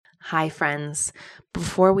Hi, friends.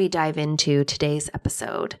 Before we dive into today's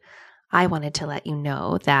episode, I wanted to let you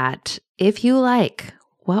know that if you like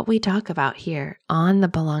what we talk about here on the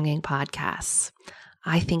Belonging Podcasts,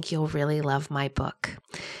 I think you'll really love my book.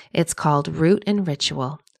 It's called Root and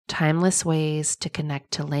Ritual: Timeless Ways to Connect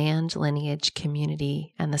to Land, Lineage,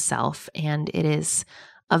 Community, and the Self. And it is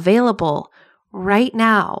available right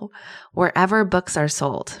now wherever books are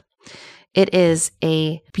sold. It is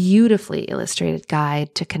a beautifully illustrated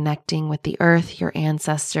guide to connecting with the earth, your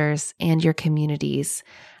ancestors, and your communities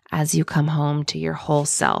as you come home to your whole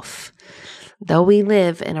self. Though we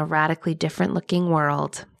live in a radically different looking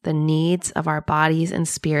world, the needs of our bodies and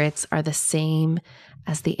spirits are the same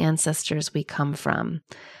as the ancestors we come from.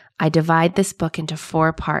 I divide this book into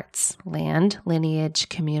 4 parts: land, lineage,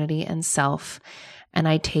 community, and self, and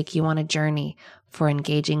I take you on a journey for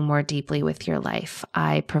engaging more deeply with your life.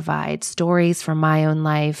 I provide stories from my own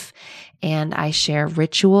life, and I share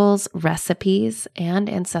rituals, recipes, and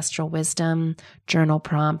ancestral wisdom, journal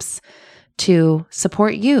prompts to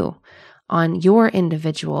support you on your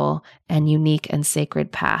individual and unique and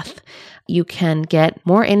sacred path. You can get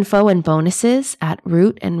more info and bonuses at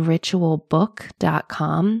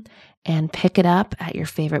rootandritualbook.com and pick it up at your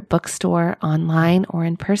favorite bookstore, online, or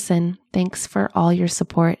in person. Thanks for all your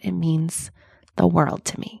support. It means the world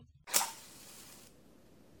to me.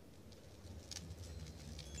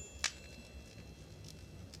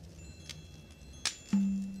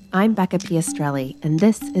 I'm Becca Piastrelli, and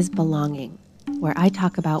this is Belonging, where I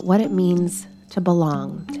talk about what it means to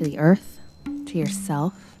belong to the earth, to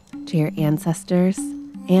yourself, to your ancestors,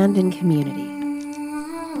 and in community.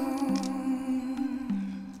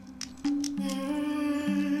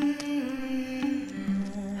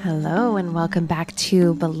 Hello, and welcome back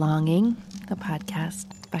to Belonging, the podcast.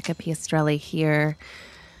 Becca Piastrelli here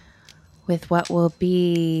with what will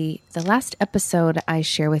be the last episode I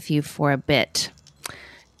share with you for a bit.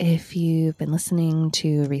 If you've been listening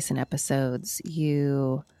to recent episodes,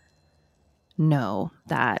 you know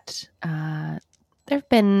that there have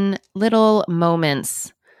been little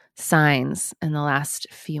moments, signs in the last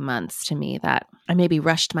few months to me that I maybe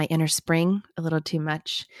rushed my inner spring a little too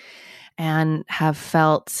much and have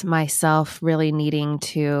felt myself really needing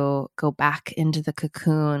to go back into the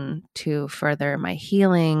cocoon to further my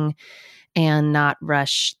healing and not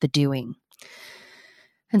rush the doing.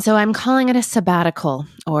 And so I'm calling it a sabbatical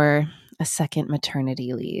or a second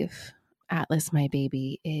maternity leave. Atlas, my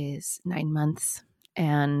baby, is 9 months.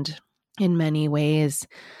 And in many ways,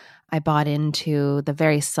 I bought into the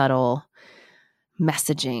very subtle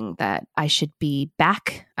messaging that I should be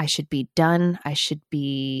back, I should be done, I should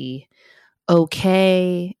be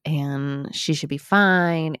okay, and she should be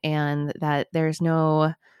fine, and that there's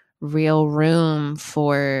no real room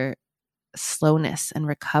for slowness and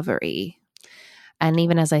recovery. And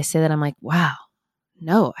even as I say that, I'm like, wow,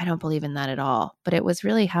 no, I don't believe in that at all. But it was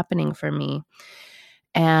really happening for me.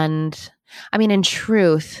 And I mean, in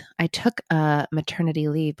truth, I took a maternity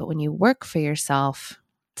leave, but when you work for yourself,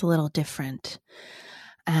 it's a little different.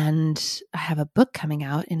 And I have a book coming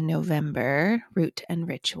out in November, Root and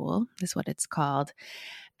Ritual is what it's called.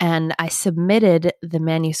 And I submitted the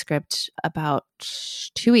manuscript about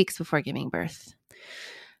 2 weeks before giving birth.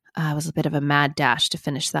 It was a bit of a mad dash to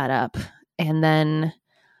finish that up. And then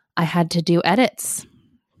I had to do edits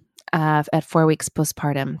at 4 weeks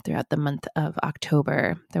postpartum throughout the month of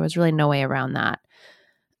October. There was really no way around that.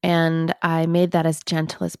 And I made that as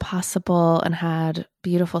gentle as possible and had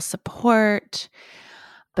beautiful support.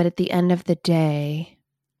 But at the end of the day,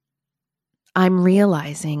 I'm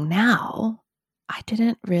realizing now I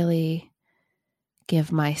didn't really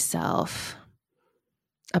give myself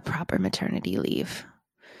a proper maternity leave,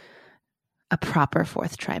 a proper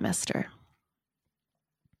 4th trimester.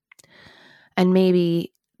 And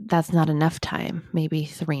maybe that's not enough time. Maybe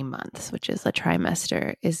 3 months, which is a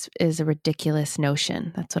trimester, is a ridiculous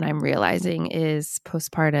notion. That's what I'm realizing is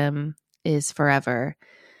postpartum is forever.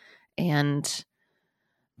 And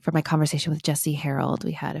for my conversation with Jessie Harold,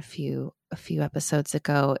 we had a few episodes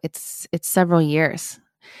ago, it's several years.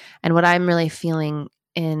 And what I'm really feeling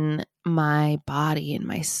in my body and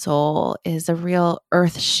my soul is a real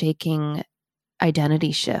earth-shaking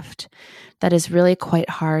identity shift that is really quite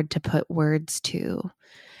hard to put words to.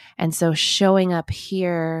 And so showing up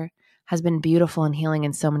here has been beautiful and healing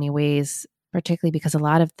in so many ways, particularly because a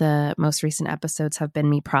lot of the most recent episodes have been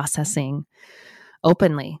me processing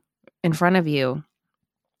openly in front of you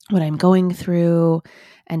what I'm going through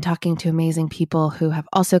and talking to amazing people who have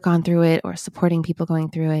also gone through it or supporting people going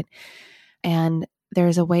through it. And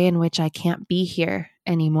there's a way in which I can't be here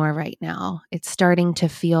anymore right now. It's starting to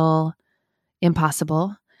feel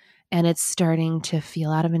impossible. and it's starting to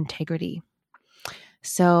feel out of integrity.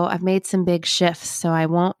 So I've made some big shifts. So I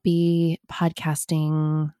won't be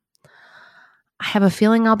podcasting. I have a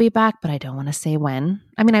feeling I'll be back, but I don't want to say when.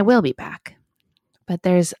 I mean, I will be back, but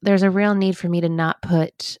there's a real need for me to not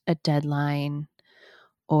put a deadline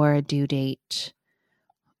or a due date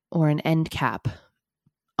or an end cap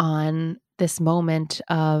on this moment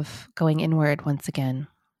of going inward once again,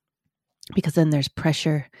 because then there's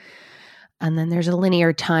pressure and then there's a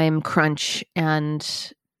linear time crunch,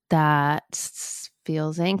 and that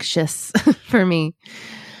feels anxious for me.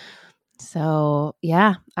 So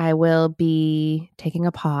yeah, I will be taking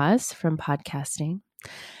a pause from podcasting,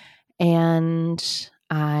 and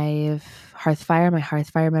my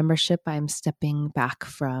Hearthfire membership, I'm stepping back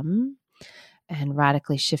from and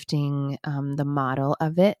radically shifting the model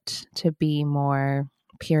of it to be more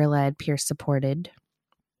peer-led, peer-supported.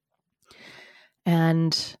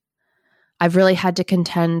 And I've really had to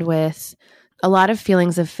contend with a lot of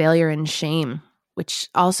feelings of failure and shame, which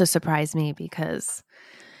also surprised me because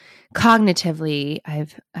cognitively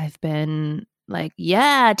I've been like,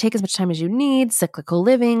 yeah, take as much time as you need, cyclical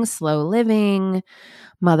living, slow living,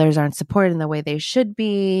 mothers aren't supported in the way they should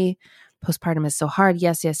be, postpartum is so hard,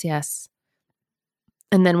 yes, yes, yes.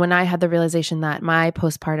 And then when I had the realization that my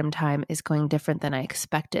postpartum time is going different than I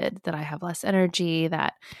expected, that I have less energy,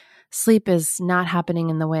 that sleep is not happening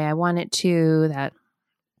in the way I want it to, that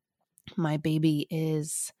my baby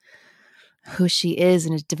is who she is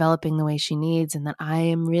and is developing the way she needs, and that I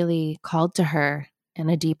am really called to her in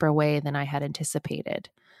a deeper way than I had anticipated.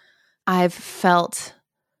 I've felt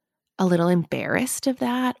a little embarrassed of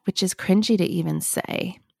that, which is cringy to even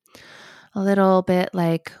say. A little bit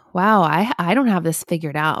like, wow, I don't have this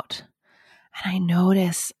figured out. And I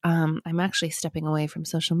notice I'm actually stepping away from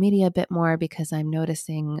social media a bit more because I'm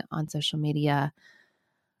noticing on social media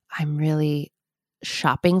I'm really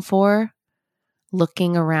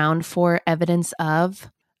looking around for evidence of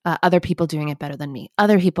other people doing it better than me.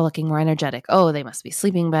 Other people looking more energetic. Oh, they must be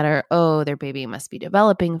sleeping better. Oh, their baby must be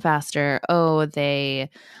developing faster. Oh, they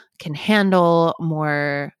can handle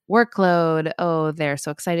more workload. Oh, they're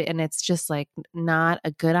so excited. And it's just like not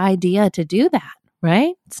a good idea to do that,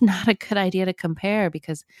 right? It's not a good idea to compare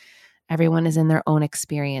because everyone is in their own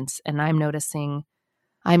experience. And I'm noticing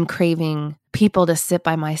I'm craving people to sit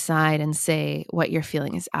by my side and say, what you're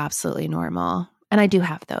feeling is absolutely normal. And I do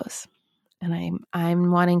have those. And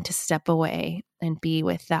I'm wanting to step away and be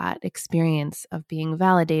with that experience of being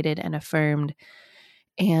validated and affirmed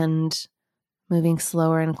and moving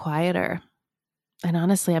slower and quieter. And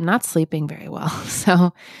honestly, I'm not sleeping very well.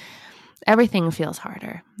 So everything feels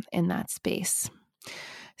harder in that space.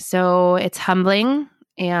 So it's humbling,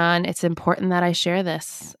 and it's important that I share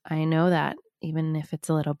this. I know that, even if it's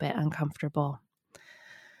a little bit uncomfortable.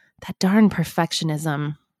 That darn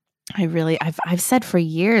perfectionism. I've said for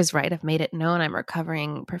years, right? I've made it known I'm a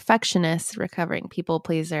recovering perfectionist, recovering people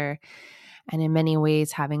pleaser. And in many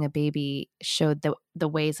ways, having a baby showed the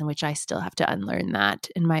ways in which I still have to unlearn that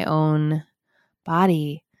in my own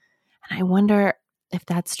body. And I wonder if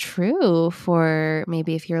that's true for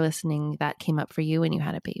maybe if you're listening, that came up for you when you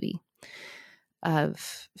had a baby,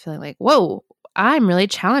 of feeling like, whoa, I'm really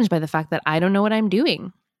challenged by the fact that I don't know what I'm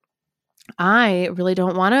doing. I really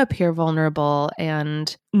don't want to appear vulnerable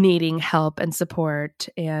and needing help and support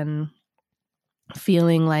and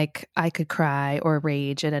feeling like I could cry or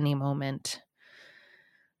rage at any moment.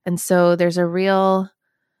 And so there's a real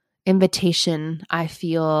invitation, I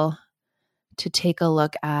feel, to take a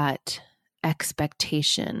look at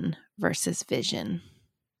expectation versus vision.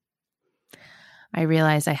 I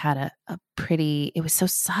realized I had it was so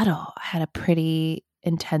subtle. I had a pretty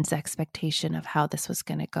intense expectation of how this was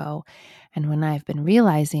going to go. And when I've been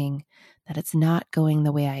realizing that it's not going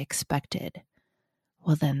the way I expected,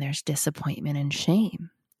 well, then there's disappointment and shame.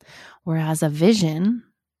 Whereas a vision,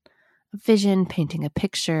 painting a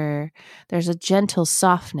picture, there's a gentle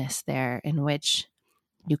softness there in which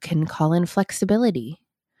you can call in flexibility.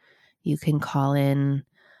 You can call in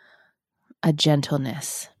a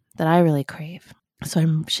gentleness that I really crave. So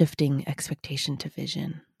I'm shifting expectation to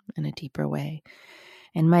vision in a deeper way.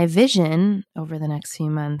 And my vision over the next few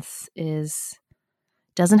months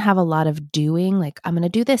doesn't have a lot of doing, like I'm going to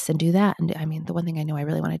do this and do that. And I mean, the one thing I know I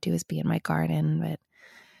really want to do is be in my garden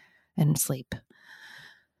and sleep.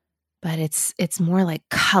 But it's more like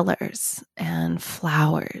colors and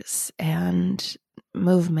flowers and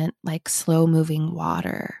movement, like slow moving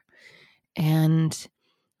water, and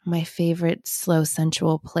my favorite slow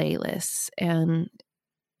sensual playlists, and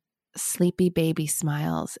sleepy baby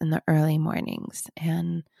smiles in the early mornings,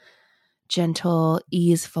 and gentle,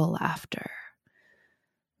 easeful laughter,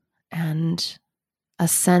 and a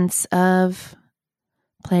sense of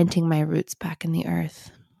planting my roots back in the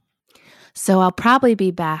earth. So I'll probably be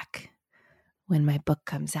back when my book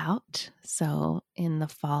comes out, so in the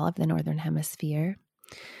fall of the Northern Hemisphere.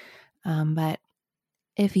 But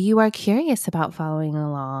if you are curious about following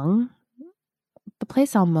along, the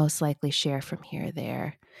place I'll most likely share from here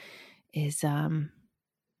there is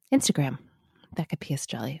Instagram, Becca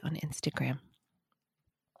Piastrelli on Instagram.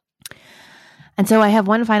 And so I have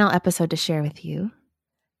one final episode to share with you,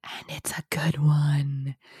 and it's a good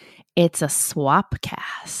one. It's a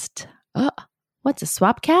swapcast. Oh, what's a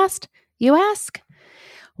swapcast, you ask?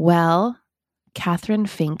 Well, Catherine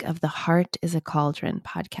Fink of the Heart is a Cauldron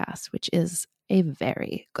podcast, which is a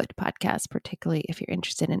very good podcast, particularly if you're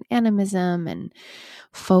interested in animism and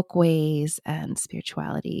folk ways and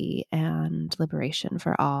spirituality and liberation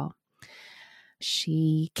for all.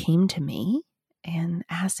 She came to me and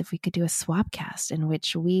asked if we could do a swapcast in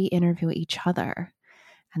which we interview each other.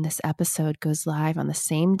 And this episode goes live on the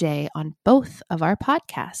same day on both of our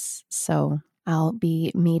podcasts. So I'll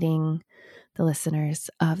be meeting the listeners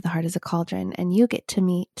of The Heart is a Cauldron, and you get to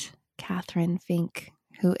meet Catherine Fink,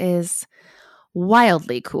 who is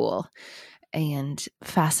wildly cool and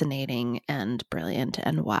fascinating and brilliant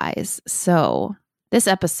and wise. So this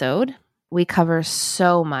episode, we cover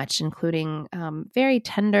so much, including very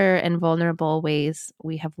tender and vulnerable ways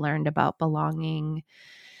we have learned about belonging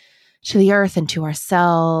to the earth and to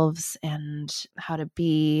ourselves, and how to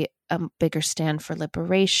be a bigger stand for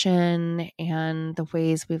liberation, and the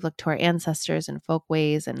ways we've looked to our ancestors and folk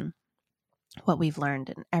ways, and what we've learned,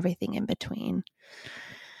 and everything in between.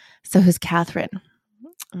 So who's Catherine?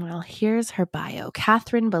 Well, here's her bio.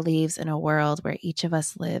 Catherine believes in a world where each of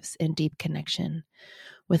us lives in deep connection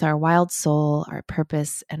with our wild soul, our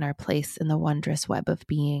purpose, and our place in the wondrous web of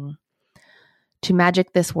being. To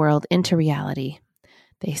magic this world into reality,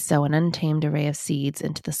 they sow an untamed array of seeds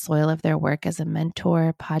into the soil of their work as a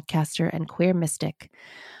mentor, podcaster, and queer mystic,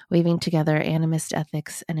 weaving together animist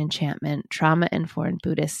ethics and enchantment, trauma-informed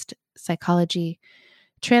Buddhist psychology,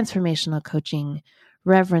 transformational coaching,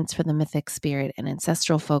 reverence for the mythic spirit and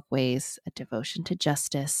ancestral folk ways, a devotion to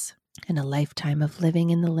justice, and a lifetime of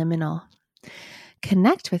living in the liminal.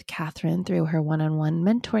 Connect with Catherine through her one-on-one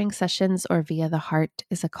mentoring sessions or via the Heart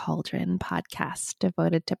is a Cauldron podcast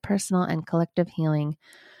devoted to personal and collective healing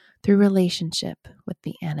through relationship with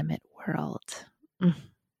the animate world.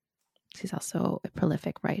 She's also a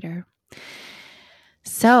prolific writer.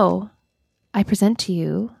 So I present to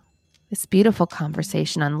you this beautiful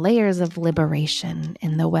conversation on layers of liberation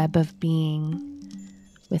in the web of being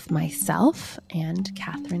with myself and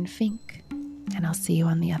Catherine Fink. And I'll see you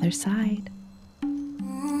on the other side.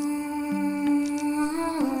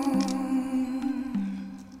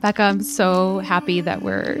 Becca, I'm so happy that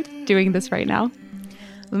we're doing this right now.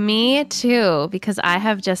 Me too, because I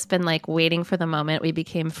have just been like waiting for the moment we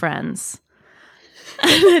became friends.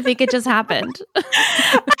 I think it just happened.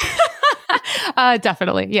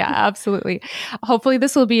 Definitely. Yeah, absolutely. Hopefully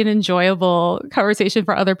this will be an enjoyable conversation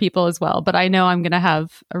for other people as well, but I know I'm going to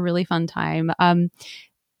have a really fun time.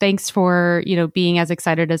 Thanks for, being as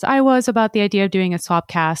excited as I was about the idea of doing a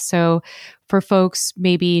swapcast. So for folks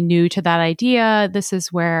maybe new to that idea, this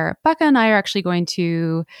is where Becca and I are actually going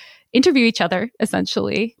to interview each other,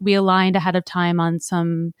 essentially. We aligned ahead of time on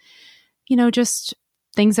some, just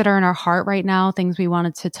things that are in our heart right now, things we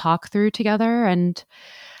wanted to talk through together. And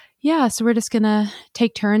yeah, so we're just going to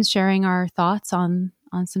take turns sharing our thoughts on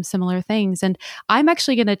some similar things. And I'm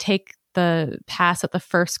actually going to take the pass at the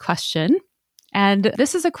first question. And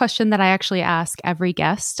this is a question that I actually ask every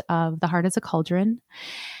guest of The Heart is a Cauldron.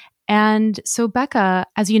 And so, Becca,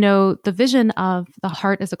 as you know, the vision of The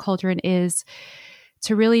Heart is a Cauldron is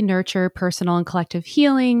to really nurture personal and collective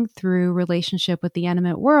healing through relationship with the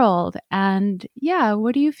animate world. And yeah,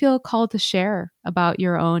 what do you feel called to share about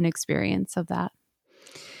your own experience of that?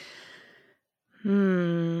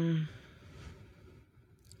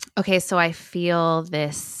 Okay, so I feel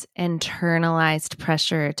this internalized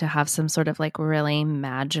pressure to have some sort of like really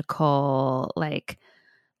magical like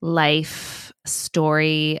life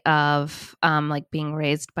story of like being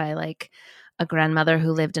raised by like a grandmother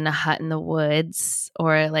who lived in a hut in the woods,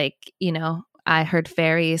 or like, I heard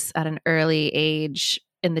fairies at an early age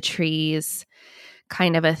in the trees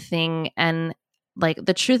kind of a thing. And like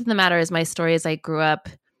the truth of the matter is my story is I grew up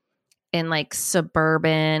in like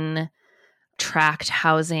suburban tract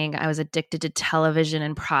housing. I was addicted to television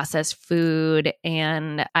and processed food,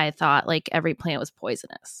 and I thought like every plant was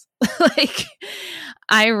poisonous. Like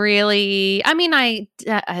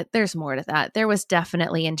there's more to that. There was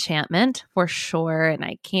definitely enchantment for sure, and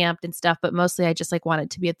I camped and stuff, but mostly I just like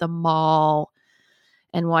wanted to be at the mall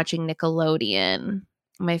and watching Nickelodeon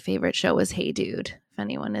my favorite show was Hey Dude, if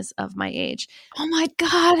anyone is of my age. Oh my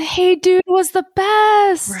God. Hey Dude was the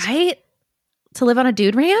best. Right? To live on a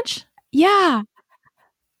dude ranch? Yeah.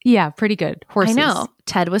 Yeah, pretty good. Horses. I know.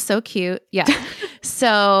 Ted was so cute. Yeah.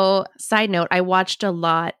 So, side note, I watched a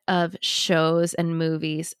lot of shows and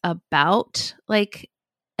movies about like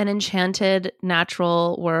an enchanted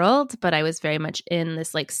natural world, but I was very much in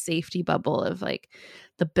this like safety bubble of like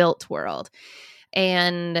the built world.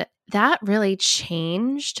 And that really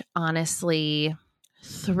changed, honestly,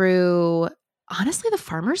 through the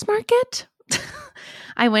farmer's market.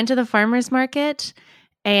 I went to the farmer's market,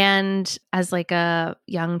 and as like a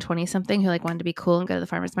young 20-something who like wanted to be cool and go to the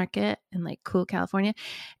farmer's market in like cool California.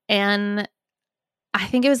 And I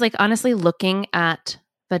think it was like honestly looking at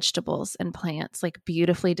vegetables and plants like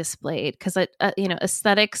beautifully displayed, because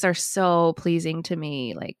aesthetics are so pleasing to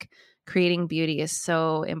me. Like creating beauty is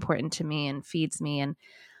so important to me and feeds me. And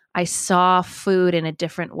I saw food in a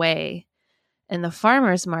different way in the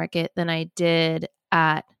farmer's market than I did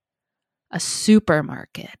at a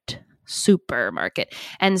supermarket.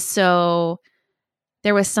 And so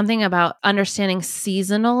there was something about understanding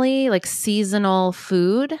seasonally, like seasonal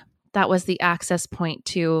food, that was the access point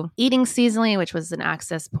to eating seasonally, which was an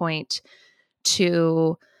access point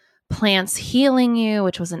to plants healing you,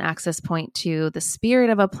 which was an access point to the spirit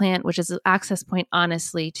of a plant, which is an access point,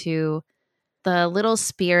 honestly, to the little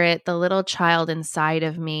spirit, the little child inside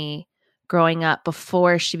of me growing up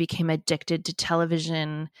before she became addicted to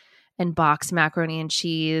television and boxed macaroni and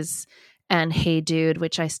cheese and Hey Dude,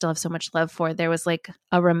 which I still have so much love for. There was like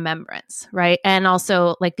a remembrance, right? And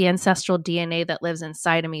also like the ancestral DNA that lives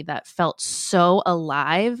inside of me that felt so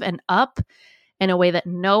alive and up in a way that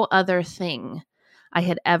no other thing I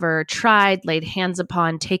had ever tried, laid hands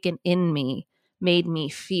upon, taken in me, made me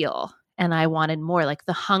feel. And I wanted more, like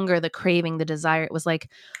the hunger, the craving, the desire. It was like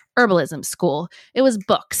herbalism school. It was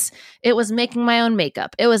books. It was making my own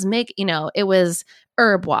makeup. It was it was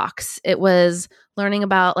herb walks. It was learning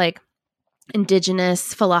about like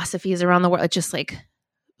indigenous philosophies around the world. It just like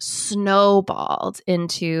snowballed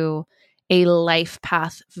into a life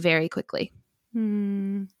path very quickly.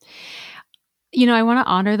 I want to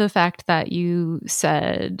honor the fact that you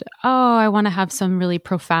said, oh, I want to have some really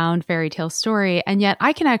profound fairy tale story. And yet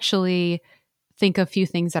I can actually think of few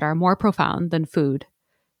things that are more profound than food,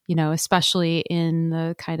 especially in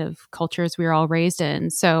the kind of cultures we were all raised in.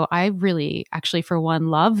 So I really actually, for one,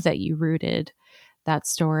 love that you rooted that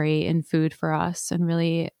story in food for us. And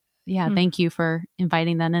really, thank you for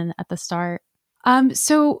inviting that in at the start.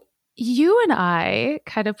 So you and I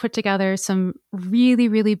kind of put together some really,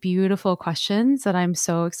 really beautiful questions that I'm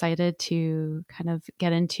so excited to kind of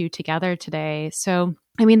get into together today. So,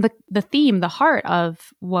 I mean, the theme, the heart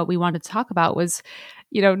of what we wanted to talk about was,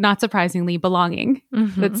 not surprisingly, belonging.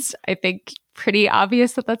 Mm-hmm. That's, I think, pretty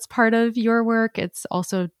obvious that that's part of your work. It's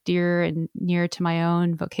also dear and near to my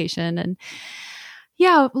own vocation. And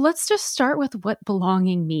yeah, let's just start with what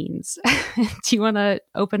belonging means. Do you want to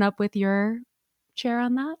open up with your share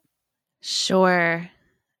on that? Sure.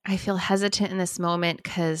 I feel hesitant in this moment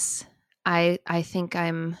because I think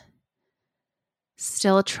I'm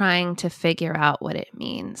still trying to figure out what it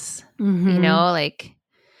means. Mm-hmm. Like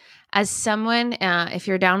as someone, if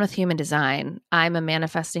you're down with human design, I'm a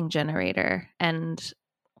manifesting generator. And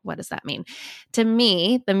what does that mean? To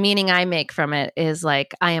me, the meaning I make from it is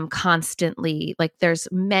like I am constantly, like there's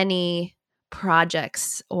many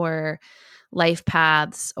projects or life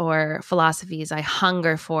paths or philosophies I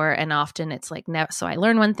hunger for. And often it's like, so I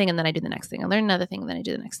learn one thing and then I do the next thing. I learn another thing and then I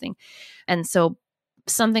do the next thing. And so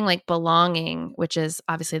something like belonging, which is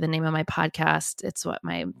obviously the name of my podcast, it's what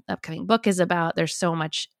my upcoming book is about. There's so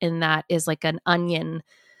much in that, is like an onion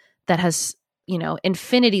that has,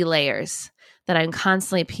 infinity layers that I'm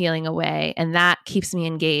constantly peeling away. And that keeps me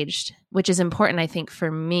engaged, which is important, I think, for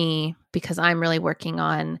me, because I'm really working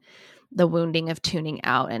on the wounding of tuning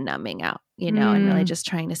out and numbing out, and really just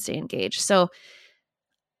trying to stay engaged. So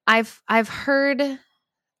I've heard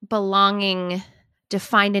belonging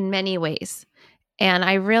defined in many ways. And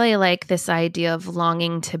I really like this idea of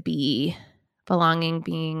longing to be, belonging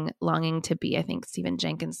being longing to be. I think Stephen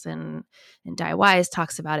Jenkinson and Di Wise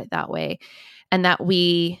talks about it that way. And that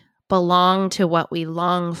we belong to what we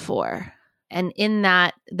long for. And in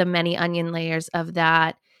that, the many onion layers of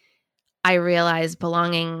that, I realize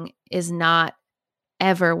belonging is not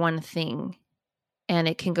ever one thing, and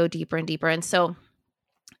it can go deeper and deeper. And so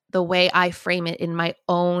the way I frame it in my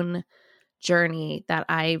own journey that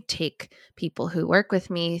I take people who work with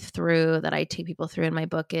me through, that I take people through in my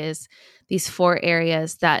book, is these 4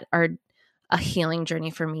 areas that are a healing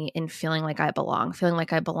journey for me in feeling like I belong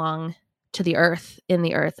to the earth, in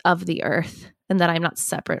the earth, of the earth, and that I'm not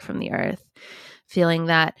separate from the earth. Feeling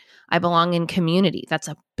that I belong in community. That's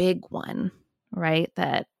a big one, right?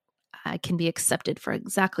 That I can be accepted for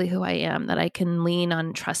exactly who I am, that I can lean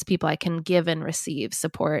on, trust people, I can give and receive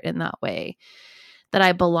support in that way, that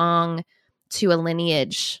I belong to a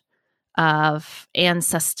lineage of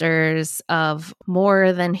ancestors, of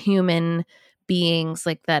more than human beings,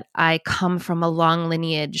 like that I come from a long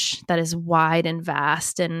lineage that is wide and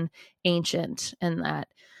vast and ancient, and that,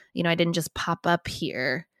 I didn't just pop up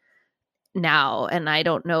here now and I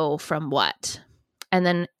don't know from what. And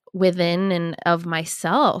then within and of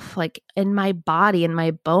myself, like in my body, in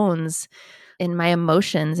my bones, in my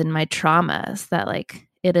emotions, in my traumas, that like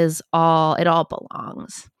it all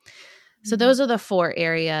belongs. So those are the 4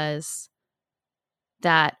 areas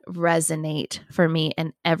that resonate for me,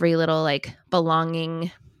 and every little like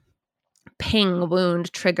belonging ping,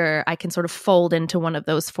 wound, trigger, I can sort of fold into one of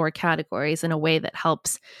those 4 categories in a way that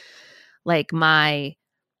helps like my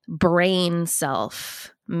brain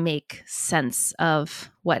self make sense of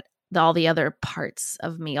what all the other parts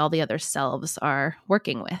of me, all the other selves are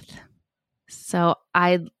working with. So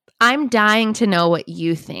I'm dying to know what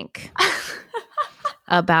you think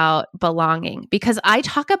about belonging, because I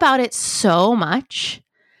talk about it so much.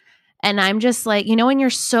 And I'm just like, when you're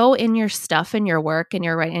so in your stuff and your work and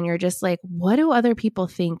you're right, and you're just like, what do other people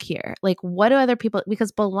think here? Like, what do other people,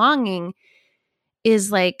 because belonging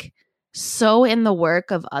is like so in the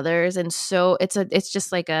work of others. And so it's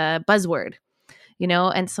just like a buzzword,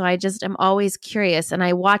 And so I'm always curious, and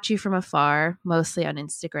I watch you from afar, mostly on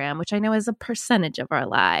Instagram, which I know is a percentage of our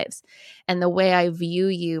lives. And the way I view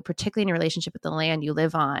you, particularly in your relationship with the land you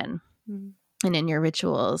live on and in your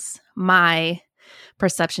rituals, my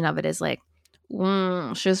perception of it is like,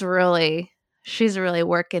 she's really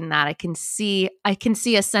working that. I can see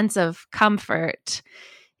a sense of comfort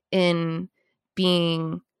in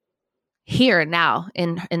being here now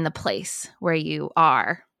in the place where you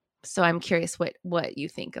are. So I'm curious what you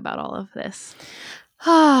think about all of this.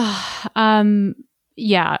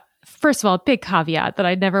 Yeah. First of all, big caveat that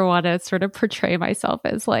I never want to sort of portray myself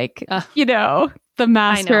as like, the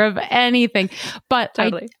master of anything. But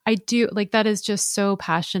totally. I do, like, that is just so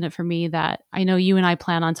passionate for me that I know you and I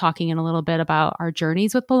plan on talking in a little bit about our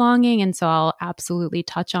journeys with belonging. And so I'll absolutely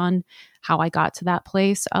touch on how I got to that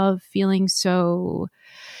place of feeling so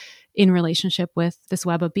in relationship with this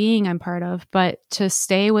web of being I'm part of. But to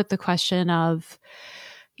stay with the question of,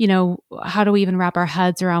 how do we even wrap our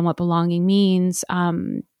heads around what belonging means?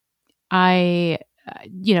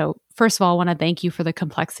 First of all, I want to thank you for the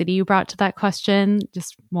complexity you brought to that question.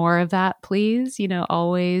 Just more of that, please.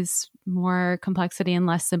 Always more complexity and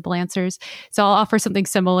less simple answers. So I'll offer something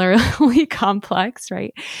similarly complex,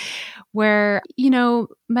 right? Where,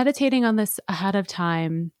 meditating on this ahead of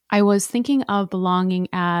time, I was thinking of belonging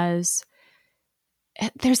as,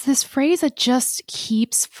 there's this phrase that just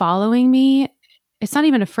keeps following me. It's not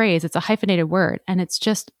even a phrase, it's a hyphenated word, and it's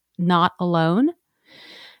just not alone.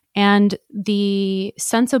 And the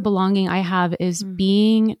sense of belonging I have is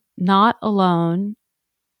being not alone,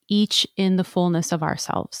 each in the fullness of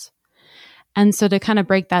ourselves. And so to kind of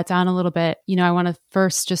break that down a little bit, I want to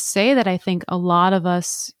first just say that I think a lot of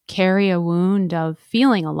us carry a wound of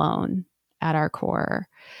feeling alone at our core.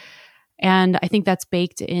 And I think that's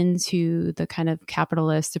baked into the kind of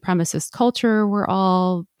capitalist supremacist culture we're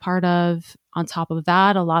all part of. On top of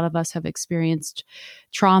that, a lot of us have experienced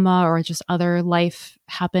trauma or just other life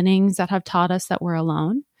happenings that have taught us that we're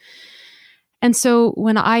alone. And so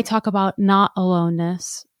when I talk about not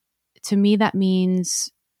aloneness, to me, that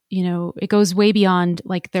means, it goes way beyond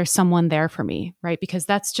like there's someone there for me, right? Because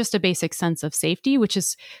that's just a basic sense of safety, which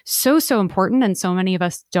is so, so important. And so many of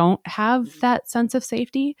us don't have that sense of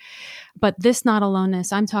safety. But this not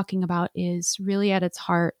aloneness I'm talking about is really at its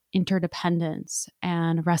heart interdependence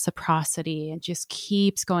and reciprocity, and just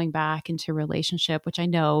keeps going back into relationship, which I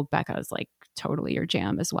know Becca is like totally your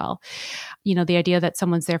jam as well. The idea that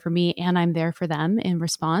someone's there for me and I'm there for them in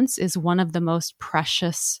response is one of the most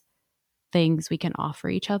precious things we can offer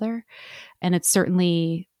each other. And it's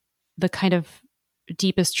certainly the kind of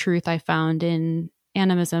deepest truth I found in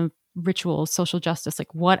animism, rituals, social justice,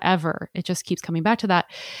 like whatever. It just keeps coming back to that.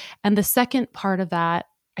 And the second part of that,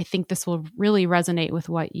 I think this will really resonate with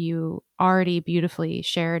what you already beautifully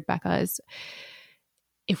shared, Becca, is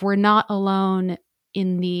if we're not alone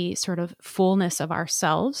in the sort of fullness of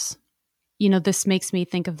ourselves, this makes me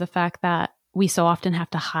think of the fact that we so often have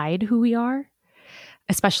to hide who we are,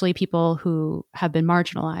 especially people who have been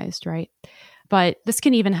marginalized, right? But this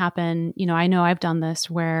can even happen, I know I've done this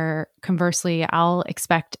where conversely, I'll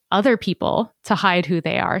expect other people to hide who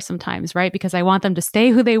they are sometimes, right? Because I want them to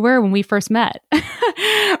stay who they were when we first met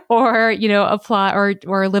or, apply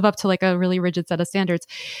or live up to like a really rigid set of standards.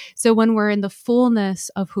 So when we're in the fullness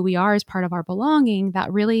of who we are as part of our belonging,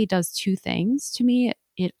 that really does two things to me.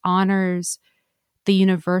 It honors the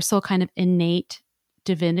universal kind of innate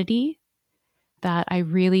divinity that I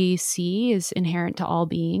really see is inherent to all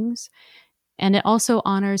beings. And it also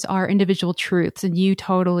honors our individual truths. And you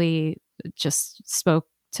totally just spoke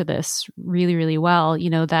to this really, really well,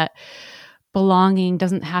 that belonging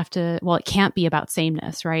doesn't have to, it can't be about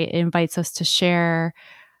sameness, right? It invites us to share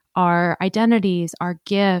our identities, our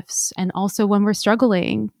gifts, and also when we're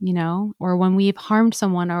struggling, or when we've harmed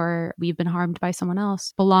someone or we've been harmed by someone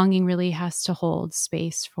else, belonging really has to hold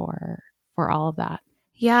space for all of that.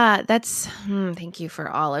 Yeah, thank you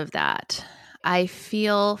for all of that. I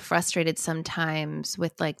feel frustrated sometimes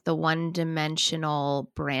with like the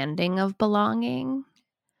one-dimensional branding of belonging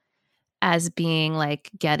as being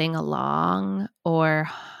like getting along, or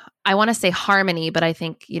I want to say harmony, but I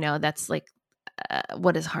think, that's like,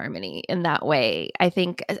 what is harmony in that way? I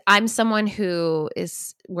think I'm someone who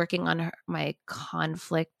is working on my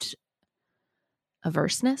conflict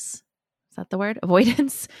averseness. Is that the word?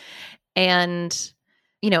 Avoidance. And,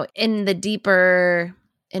 in the deeper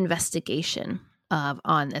investigation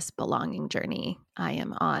on this belonging journey I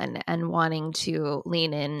am on and wanting to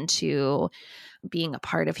lean into being a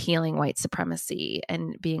part of healing white supremacy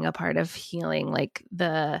and being a part of healing like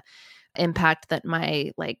the impact that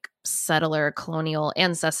my like settler colonial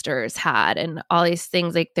ancestors had and all these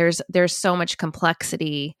things, like there's so much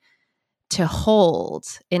complexity to hold,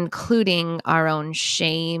 including our own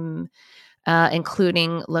shame,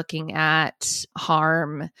 including looking at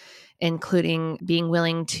harm, including being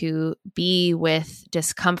willing to be with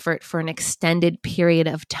discomfort for an extended period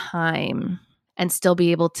of time and still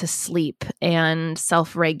be able to sleep and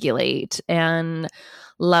self-regulate and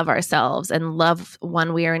love ourselves and love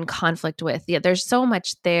one we are in conflict with. Yeah, there's so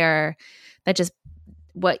much there that just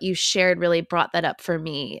what you shared really brought that up for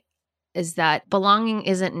me, is that belonging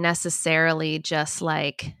isn't necessarily just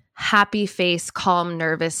like happy face, calm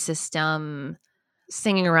nervous system,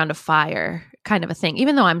 singing around a fire kind of a thing,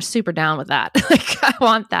 even though I'm super down with that. Like I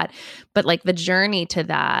want that. But like the journey to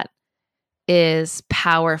that is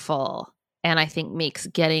powerful and I think makes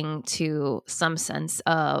getting to some sense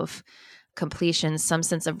of completion, some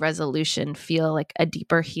sense of resolution feel like a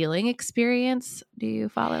deeper healing experience. Do you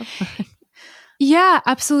follow? Yeah,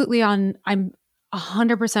 absolutely. I'm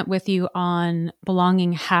 100% with you on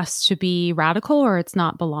belonging has to be radical or it's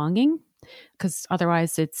not belonging, because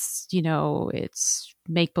otherwise it's, it's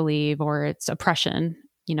make-believe or it's oppression,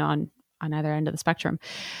 on either end of the spectrum.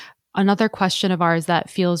 Another question of ours that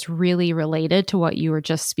feels really related to what you were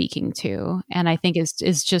just speaking to, and I think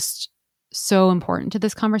is just so important to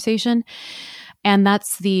this conversation. And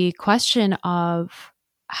that's the question of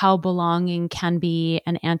how belonging can be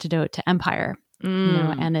an antidote to empire,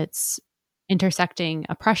 and its intersecting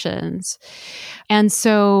oppressions. And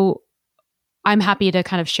so I'm happy to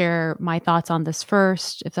kind of share my thoughts on this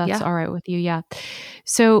first, if that's all right with you. Yeah.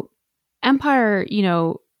 So empire,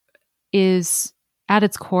 is at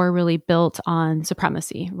its core really built on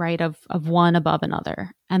supremacy, right? Of one above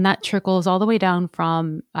another. And that trickles all the way down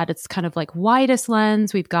from at its kind of like widest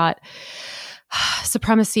lens. We've got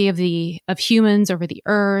supremacy of humans over the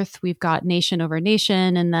earth. We've got nation over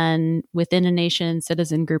nation, and then within a nation,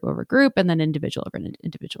 citizen group over group, and then individual over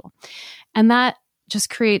individual. And that just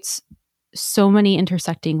creates so many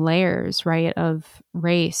intersecting layers, right, of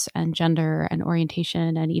race and gender and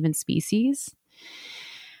orientation and even species.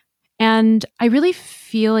 And I really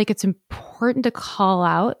feel like it's important to call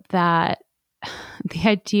out that the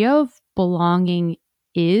idea of belonging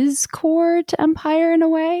is core to empire in a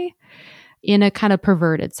way, in a kind of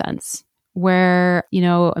perverted sense, where,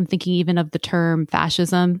 I'm thinking even of the term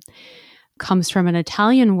fascism comes from an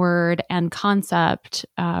Italian word and concept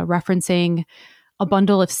referencing a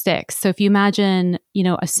bundle of sticks. So if you imagine,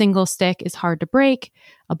 a single stick is hard to break,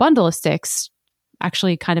 a bundle of sticks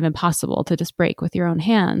actually kind of impossible to just break with your own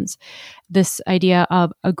hands. This idea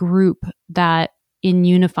of a group that in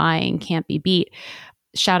unifying can't be beat.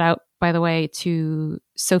 Shout out, by the way, to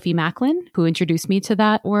Sophie Macklin, who introduced me to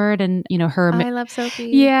that word, and her. I love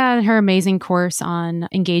Sophie. Yeah, and her amazing course on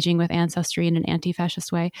engaging with ancestry in an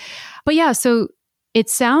anti-fascist way. But yeah, so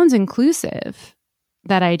it sounds inclusive,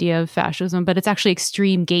 that idea of fascism, but it's actually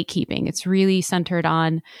extreme gatekeeping. It's really centered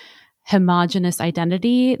on homogenous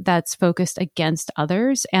identity that's focused against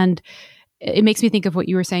others. And it makes me think of what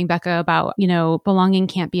you were saying, Becca, about, belonging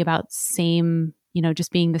can't be about same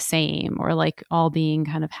just being the same, or like all being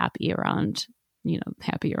kind of happy around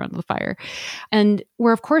the fire. And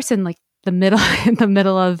we're of course in like the middle in the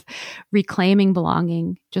middle of reclaiming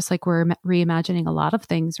belonging, just like we're reimagining a lot of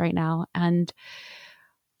things right now. And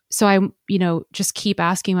so I, just keep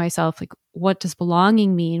asking myself, like, what does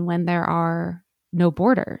belonging mean when there are no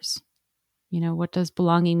borders? What does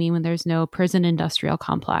belonging mean when there's no prison industrial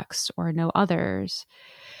complex or no others?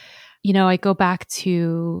 I go back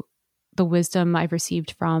to the wisdom I've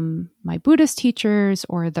received from my Buddhist teachers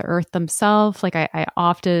or the earth themselves. Like I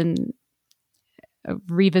often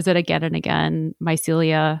revisit again and again the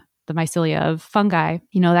mycelia of fungi,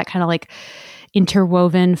 that kind of like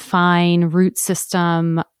interwoven fine root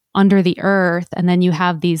system under the earth. And then you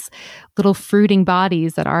have these little fruiting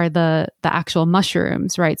bodies that are the actual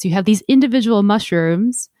mushrooms, right? So you have these individual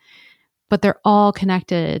mushrooms, but they're all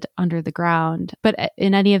connected under the ground. But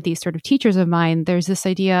in any of these sort of teachers of mine, there's this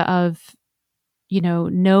idea of,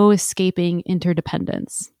 no escaping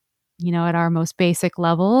interdependence. At our most basic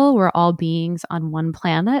level, we're all beings on one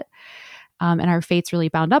planet, and our fate's really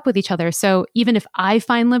bound up with each other. So even if I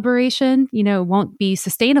find liberation, it won't be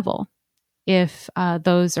sustainable if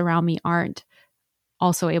those around me aren't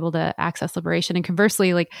also able to access liberation. And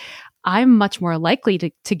conversely, like I'm much more likely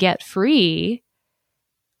to get free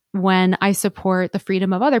when I support the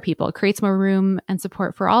freedom of other people. It creates more room and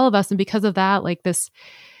support for all of us. And because of that, like this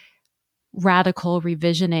radical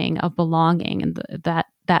revisioning of belonging and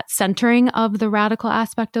that centering of the radical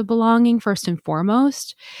aspect of belonging, first and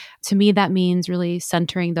foremost, to me, that means really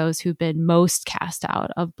centering those who've been most cast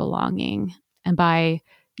out of belonging. And by,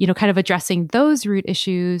 kind of addressing those root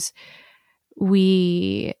issues,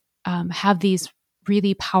 we have these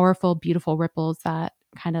really powerful, beautiful ripples that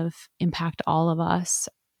kind of impact all of us.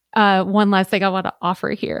 One last thing I want to offer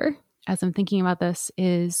here as I'm thinking about this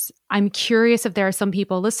is I'm curious if there are some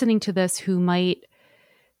people listening to this who might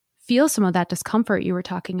feel some of that discomfort you were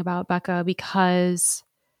talking about, Becca, because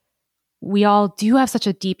we all do have such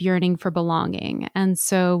a deep yearning for belonging. And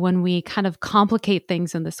so when we kind of complicate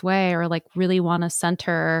things in this way, or like really want to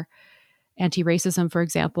center anti-racism, for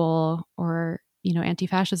example, or,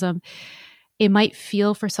 anti-fascism, it might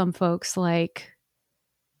feel for some folks like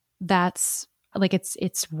that's like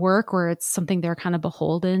it's work, or it's something they're kind of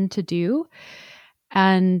beholden to do.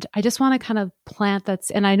 And I just want to kind of plant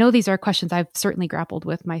and I know these are questions I've certainly grappled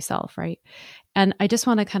with myself, right? And I just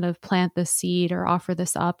want to kind of plant this seed or offer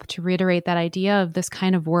this up to reiterate that idea of this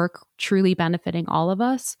kind of work truly benefiting all of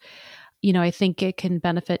us. I think it can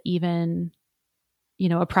benefit even,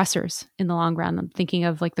 oppressors in the long run. I'm thinking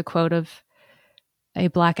of like the quote of a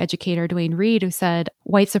Black educator, Duane Reade, who said,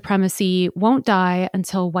 "White supremacy won't die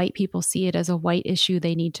until white people see it as a white issue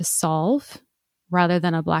they need to solve rather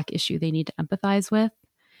than a Black issue they need to empathize with."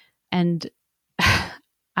 And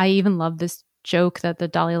I even love this joke that the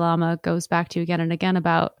Dalai Lama goes back to again and again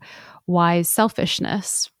about wise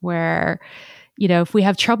selfishness, where, if we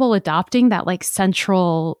have trouble adopting that like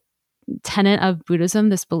central tenet of Buddhism,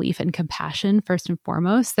 this belief in compassion, first and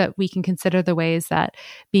foremost, that we can consider the ways that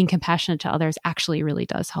being compassionate to others actually really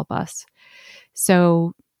does help us.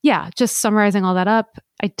 So yeah, just summarizing all that up,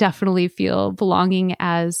 I definitely feel belonging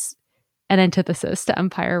as an antithesis to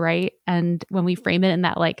empire, right? And when we frame it in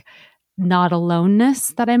that like not aloneness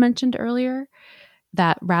that I mentioned earlier,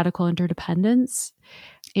 that radical interdependence,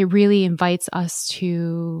 it really invites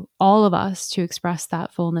all of us to express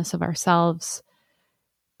that fullness of ourselves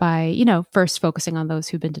by, first focusing on those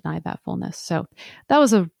who've been denied that fullness. So that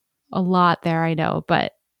was a lot there, I know,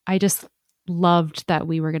 but I just loved that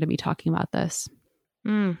we were going to be talking about this.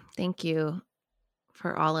 Thank you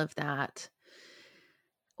for all of that.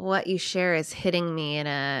 What you share is hitting me in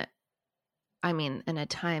a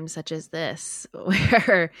time such as this,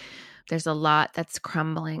 where there's a lot that's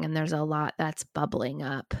crumbling and there's a lot that's bubbling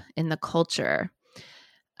up in the culture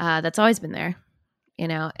that's always been there,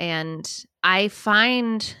 and I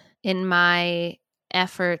find in my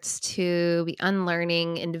efforts to be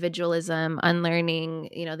unlearning individualism, unlearning,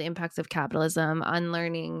 the impacts of capitalism,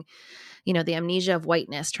 unlearning, the amnesia of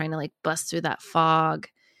whiteness, trying to like bust through that fog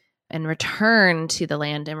and return to the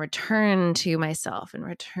land and return to myself and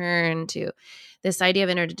return to this idea of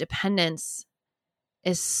interdependence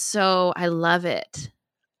I love it.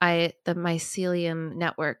 The mycelium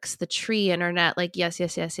networks, the tree internet, like yes,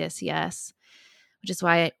 which is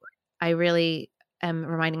why I really am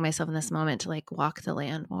reminding myself in this moment to like walk the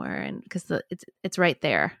land more, and because it's right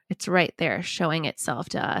there. It's right there showing itself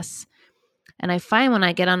to us. And I find when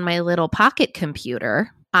I get on my little pocket computer,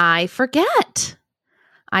 I forget.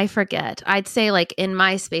 I'd say like in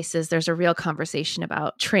my spaces, there's a real conversation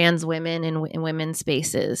about trans women in women's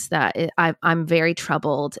spaces that I'm very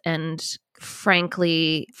troubled and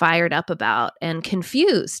frankly fired up about and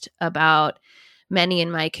confused about many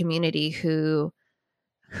in my community who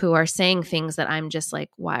are saying things that I'm just like,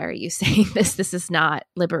 why are you saying this? This is not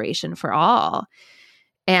liberation for all.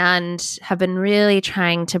 And have been really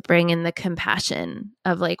trying to bring in the compassion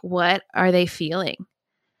of like, what are they feeling?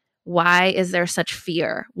 Why is there such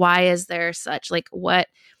fear? Why is there such like what?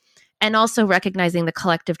 And also recognizing the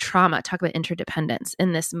collective trauma, talk about interdependence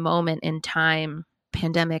in this moment in time,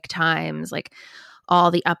 pandemic times, like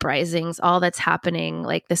all the uprisings, all that's happening,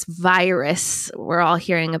 like this virus we're all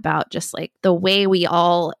hearing about, just like the way we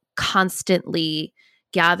all constantly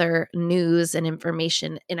gather news and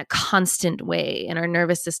information in a constant way. And our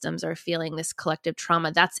nervous systems are feeling this collective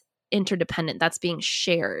trauma. That's interdependent. That's being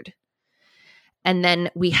shared. And then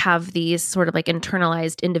we have these sort of like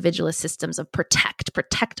internalized individualist systems of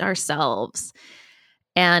protect ourselves.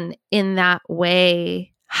 And in that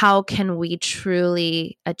way, how can we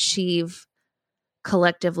truly achieve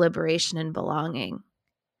collective liberation and belonging?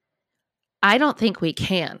 I don't think we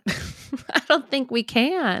can. I don't think we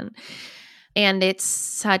can. And it's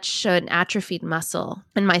such an atrophied muscle.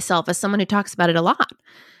 And myself, as someone who talks about it a lot,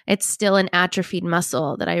 it's still an atrophied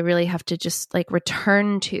muscle that I really have to just like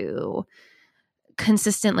return to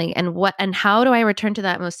consistently. And how do I return to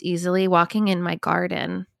that most easily? Walking in my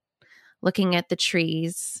garden, looking at the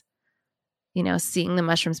trees, seeing the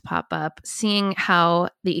mushrooms pop up, seeing how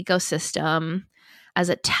the ecosystem, as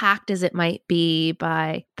attacked as it might be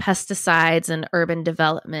by pesticides and urban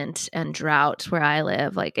development and drought where I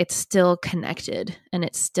live, like it's still connected and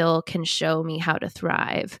it still can show me how to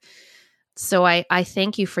thrive. So I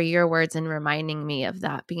thank you for your words and reminding me of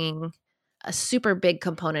that being a super big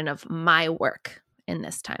component of my work in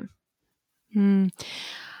this time.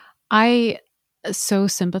 I so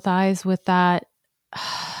sympathize with that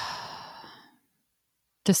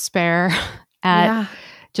despair at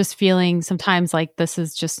just feeling sometimes like this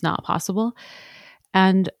is just not possible.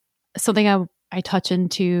 And something I touch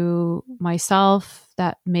into myself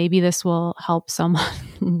that maybe this will help someone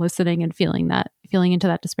listening and feeling into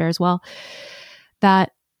that despair as well,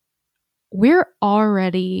 that we're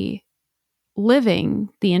already living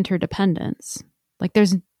the interdependence. Like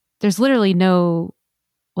there's literally no,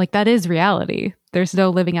 like that is reality. There's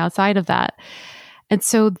no living outside of that. And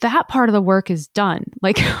so that part of the work is done.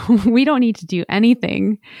 Like we don't need to do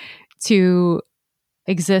anything to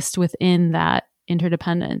exist within that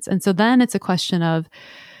interdependence. And so then it's a question of,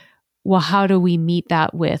 well, how do we meet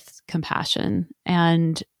that with compassion?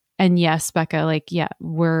 And yes, Becca, like, yeah,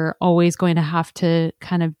 we're always going to have to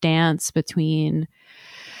kind of dance between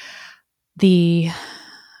the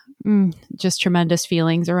just tremendous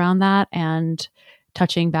feelings around that and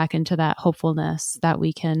touching back into that hopefulness that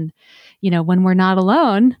we can, when we're not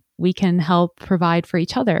alone, we can help provide for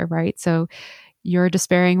each other, right? So you're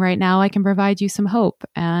despairing right now, I can provide you some hope.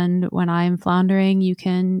 And when I'm floundering, you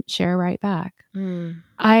can share right back.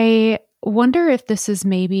 I wonder if this is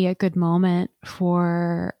maybe a good moment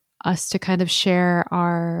for us to kind of share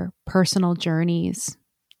our personal journeys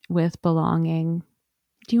with belonging.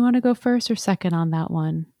 Do you want to go first or second on that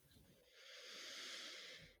one?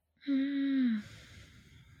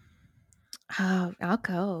 Oh, I'll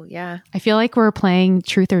go. Yeah. I feel like we're playing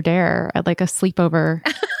Truth or Dare at like a sleepover.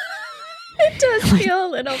 It does feel a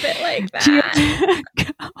little bit like that.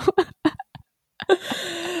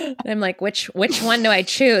 I'm like, which one do I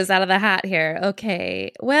choose out of the hat here?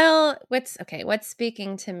 Okay. Well, what's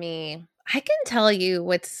speaking to me? I can tell you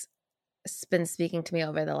what's been speaking to me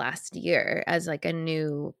over the last year as like a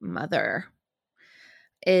new mother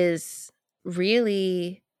is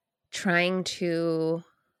really trying to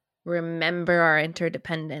remember our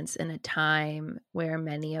interdependence in a time where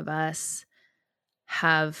many of us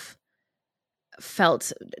have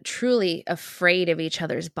felt truly afraid of each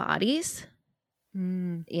other's bodies,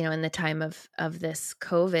 in the time of this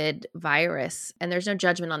COVID virus. And there's no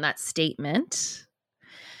judgment on that statement.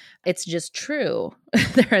 It's just true.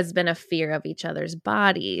 There has been a fear of each other's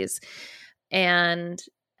bodies. And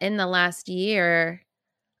in the last year,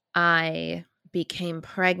 I became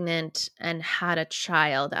pregnant and had a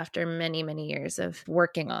child after many, many years of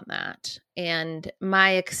working on that. And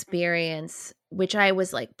my experience, which I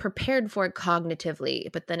was like prepared for cognitively,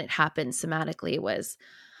 but then it happened somatically, was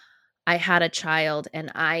I had a child and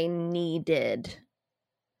I needed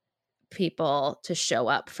people to show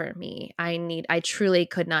up for me. I truly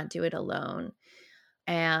could not do it alone.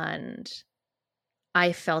 And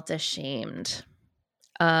I felt ashamed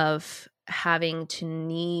of having to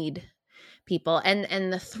need people.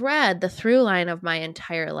 And the through line of my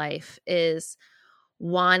entire life is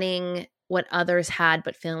wanting what others had,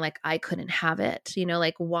 but feeling like I couldn't have it,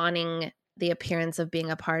 like wanting the appearance of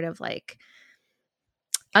being a part of like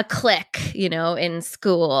a clique, you know, in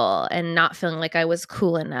school and not feeling like I was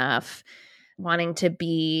cool enough, wanting to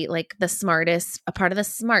be like the smartest, a part of the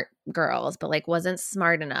smart girls, but like wasn't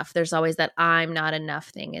smart enough. There's always that I'm not enough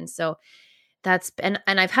thing. And so that's, and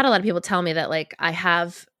I've had a lot of people tell me that like I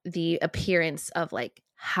have the appearance of like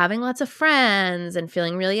having lots of friends and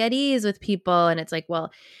feeling really at ease with people. And it's like,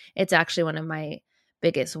 well, it's actually one of my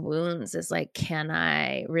biggest wounds is like, can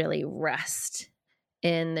I really rest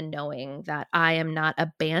in the knowing that I am not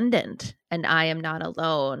abandoned and I am not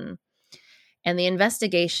alone? And the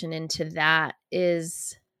investigation into that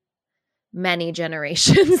is many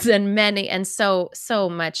generations and so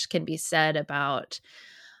much can be said about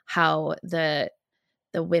how the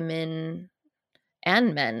women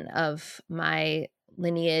and men of my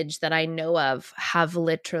lineage that I know of have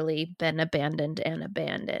literally been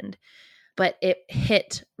abandoned. But it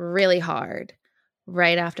hit really hard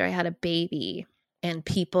right after I had a baby, and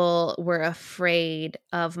people were afraid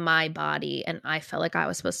of my body, and I felt like I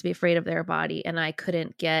was supposed to be afraid of their body, and I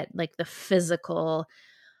couldn't get like the physical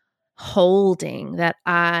holding that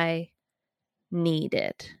I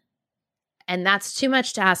needed. And that's too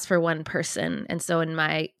much to ask for one person. And so in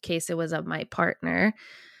my case, it was of my partner,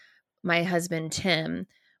 my husband, Tim,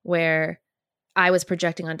 where I was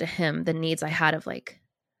projecting onto him the needs I had of like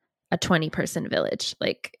a 20-person village.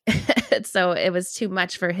 Like, so it was too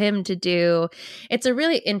much for him to do. It's a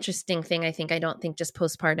really interesting thing. I don't think just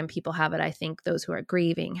postpartum people have it. I think those who are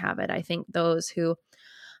grieving have it. I think those who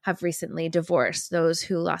have recently divorced, those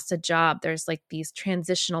who lost a job, there's like these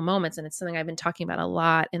transitional moments. And it's something I've been talking about a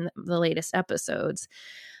lot in the latest episodes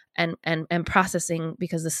and processing,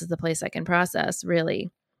 because this is the place I can process really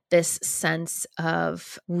this sense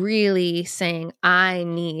of really saying, I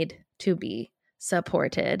need to be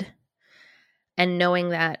supported. And knowing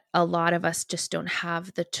that a lot of us just don't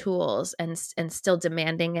have the tools and still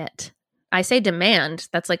demanding it. I say demand,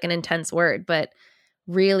 that's like an intense word, but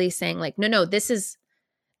really saying like, no, this is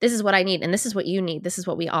what I need. And this is what you need. This is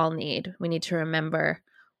what we all need. We need to remember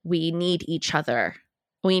we need each other.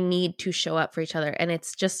 We need to show up for each other. And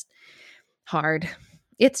it's just hard.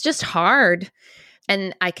 It's just hard.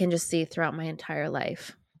 And I can just see throughout my entire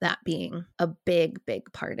life that being a big,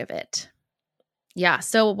 big part of it. Yeah.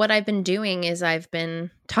 So what I've been doing is I've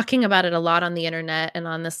been talking about it a lot on the internet and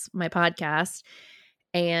on my podcast,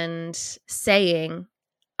 and saying,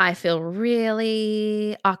 I feel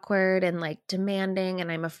really awkward and like demanding,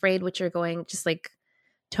 and I'm afraid what you're going, just like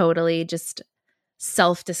totally just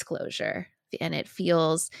self-disclosure. And it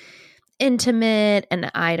feels intimate,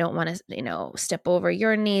 and I don't want to, step over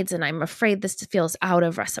your needs, and I'm afraid this feels out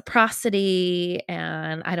of reciprocity,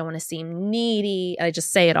 and I don't want to seem needy. I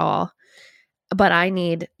just say it all. But I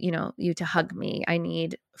need, you to hug me. I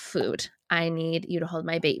need food. I need you to hold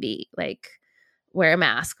my baby, like wear a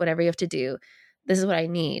mask, whatever you have to do. This is what I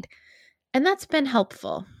need. And that's been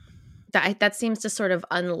helpful. That seems to sort of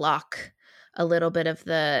unlock a little bit of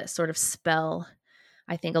the sort of spell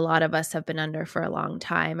I think a lot of us have been under for a long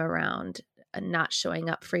time around not showing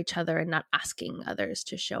up for each other and not asking others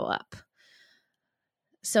to show up.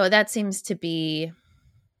 So that seems to be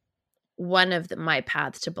one of my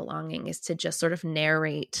paths to belonging, is to just sort of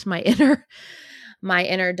narrate my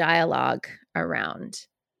inner dialogue around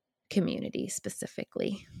community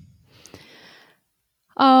specifically.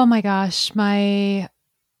 Oh my gosh, I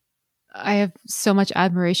have so much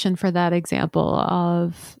admiration for that example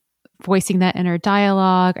of voicing that inner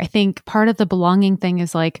dialogue. I think part of the belonging thing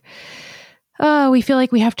is like, we feel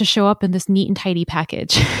like we have to show up in this neat and tidy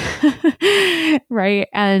package, right?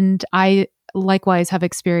 And I likewise have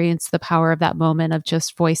experienced the power of that moment of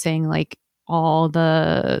just voicing like all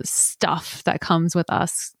the stuff that comes with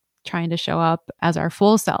us trying to show up as our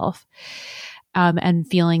full self, and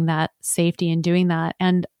feeling that safety in doing that.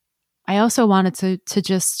 And I also wanted to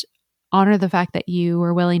just honor the fact that you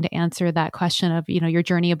were willing to answer that question of, your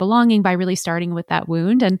journey of belonging by really starting with that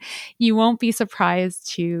wound. And you won't be surprised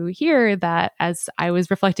to hear that as I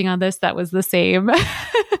was reflecting on this, that was the same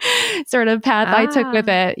sort of path I took with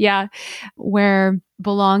it. Yeah. Where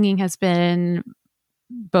belonging has been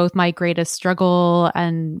both my greatest struggle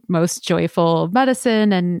and most joyful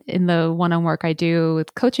medicine. And in the one-on-one work I do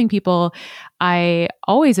with coaching people, I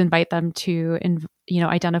always invite them to,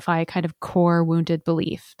 identify a kind of core wounded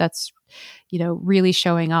belief that's, really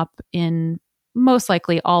showing up in most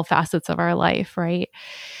likely all facets of our life, right?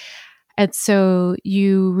 And so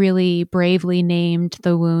you really bravely named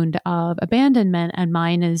the wound of abandonment, and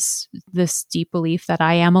mine is this deep belief that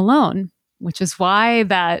I am alone, which is why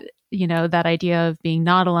that that idea of being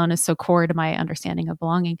not alone is so core to my understanding of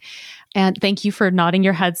belonging. And thank you for nodding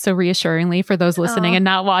your head so reassuringly for those listening and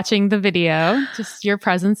not watching the video. Just your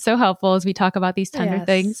presence so helpful as we talk about these tender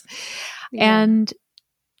things. Yeah. And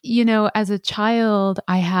as a child,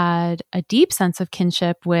 I had a deep sense of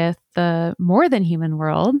kinship with the more than human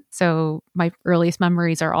world. So my earliest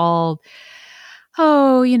memories are all,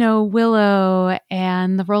 willow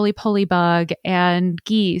and the roly-poly bug and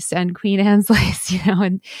geese and Queen Anne's lace,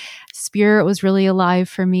 and spirit was really alive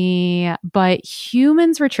for me. But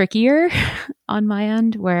humans were trickier on my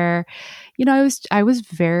end, where, I was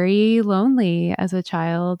very lonely as a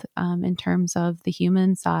child in terms of the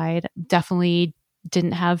human side. Definitely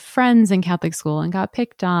didn't have friends in Catholic school and got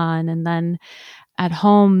picked on. And then at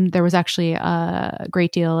home, there was actually a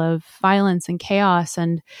great deal of violence and chaos.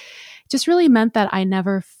 And it just really meant that I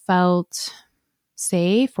never felt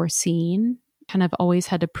safe or seen, kind of always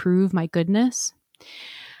had to prove my goodness.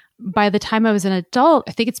 By the time I was an adult,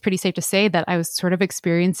 I think it's pretty safe to say that I was sort of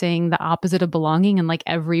experiencing the opposite of belonging in like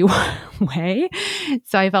every way.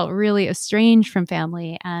 So I felt really estranged from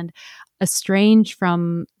family and estranged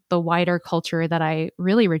from the wider culture that I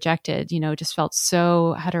really rejected, just felt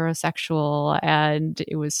so heterosexual and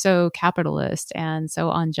it was so capitalist and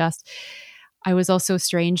so unjust. I was also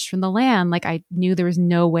estranged from the land. Like I knew there was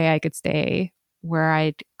no way I could stay where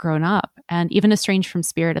I'd grown up, and even estranged from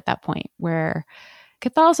spirit at that point, where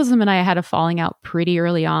Catholicism and I had a falling out pretty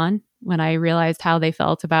early on when I realized how they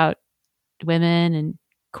felt about women and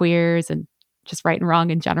queers and just right and wrong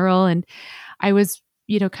in general. And I was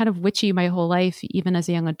kind of witchy my whole life, even as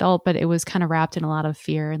a young adult, but it was kind of wrapped in a lot of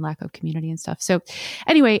fear and lack of community and stuff. So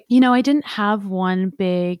anyway, I didn't have one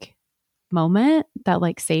big moment that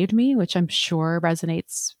like saved me, which I'm sure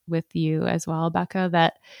resonates with you as well, Becca,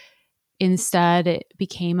 that instead it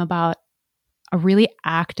became about a really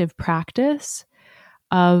active practice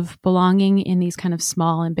of belonging in these kind of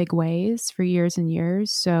small and big ways for years and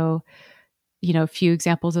years. So, a few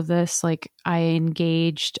examples of this, like I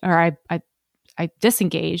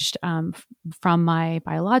disengaged from my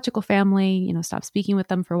biological family, stopped speaking with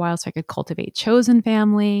them for a while so I could cultivate chosen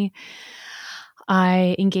family.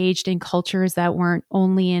 I engaged in cultures that weren't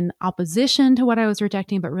only in opposition to what I was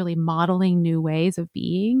rejecting, but really modeling new ways of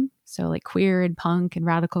being. So like queer and punk and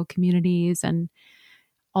radical communities. And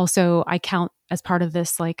also I count as part of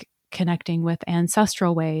this, like connecting with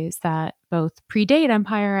ancestral ways that both predate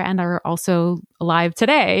empire and are also alive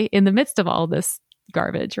today in the midst of all this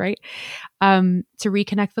garbage, right? To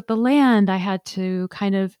reconnect with the land, I had to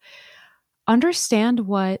kind of understand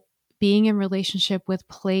what being in relationship with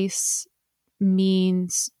place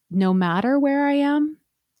means no matter where I am,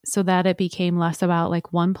 so that it became less about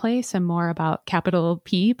like one place and more about capital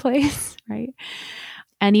P place, right?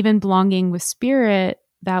 And even belonging with spirit,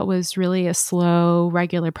 that was really a slow,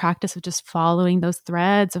 regular practice of just following those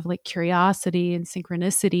threads of like curiosity and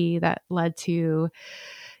synchronicity that led to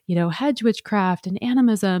hedge witchcraft and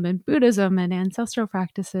animism and Buddhism and ancestral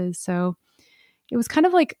practices. So it was kind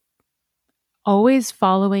of like always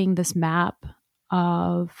following this map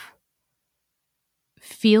of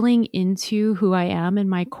feeling into who I am in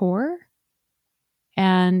my core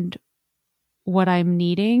and what I'm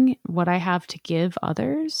needing, what I have to give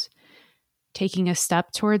others, taking a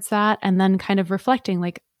step towards that, and then kind of reflecting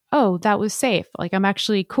like, oh, that was safe. Like I'm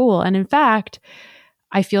actually cool. And in fact,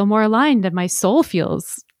 I feel more aligned and my soul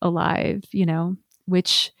feels alive,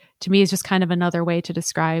 which to me is just kind of another way to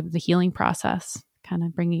describe the healing process, kind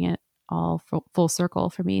of bringing it all full circle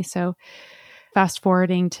for me. So fast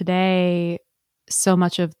forwarding today, so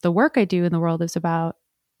much of the work I do in the world is about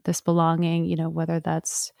this belonging, whether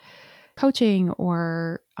that's coaching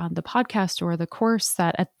or on the podcast or the course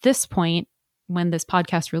that at this point, when this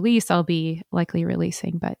podcast release, I'll be likely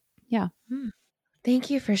releasing. But yeah. Thank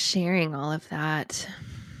you for sharing all of that.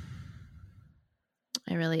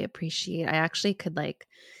 I really appreciate. I actually could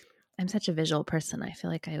I'm such a visual person. I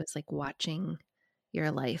feel like I was like watching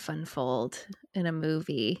your life unfold in a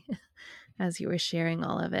movie as you were sharing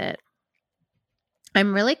all of it.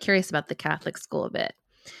 I'm really curious about the Catholic school a bit.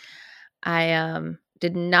 I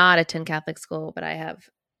did not attend Catholic school, but I have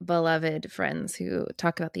beloved friends who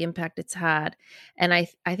talk about the impact it's had. And I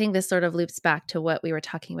think this sort of loops back to what we were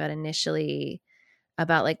talking about initially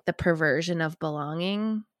about like the perversion of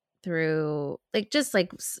belonging through just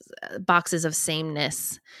boxes of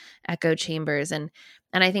sameness, echo chambers. And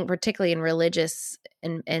I think particularly in religious,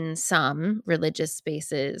 in some religious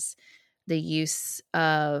spaces, the use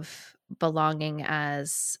of belonging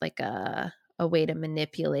as like a way to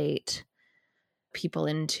manipulate people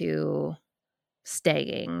into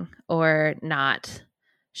staying or not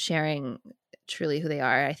sharing truly who they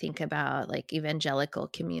are. I think about like evangelical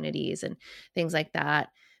communities and things like that.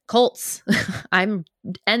 Cults. I'm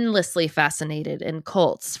endlessly fascinated in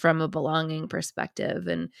cults from a belonging perspective.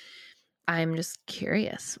 And I'm just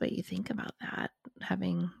curious what you think about that,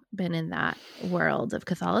 having been in that world of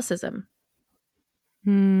Catholicism.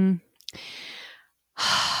 You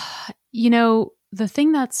know, the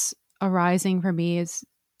thing that's arising for me is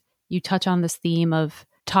you touch on this theme of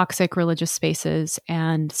toxic religious spaces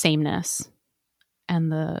and sameness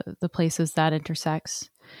and the places that intersects.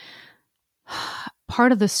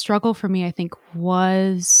 Part of the struggle for me, I think,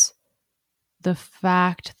 was the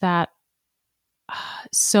fact that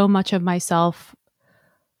so much of myself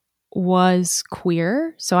was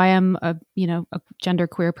queer. So I am a gender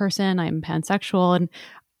queer person. I'm pansexual, and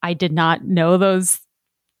I did not know those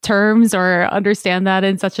terms or understand that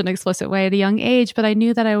in such an explicit way at a young age, but I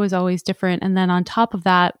knew that I was always different. And then on top of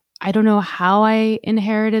that, I don't know how I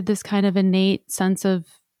inherited this kind of innate sense of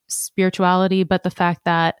spirituality, but the fact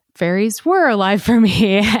that fairies were alive for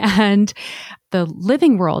me and the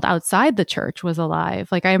living world outside the church was alive.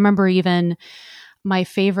 Like I remember even my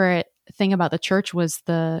favorite thing about the church was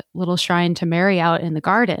the little shrine to Mary out in the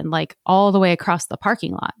garden, like all the way across the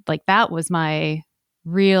parking lot. Like that was my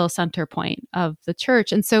real center point of the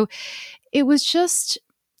church. And so it was just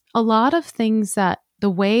a lot of things that the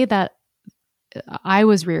way that I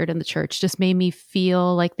was reared in the church just made me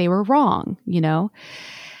feel like they were wrong,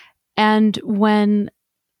 And when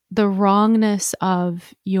the wrongness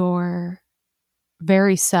of your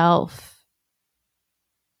very self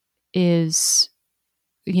is,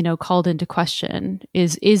 called into question,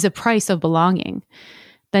 is a price of belonging,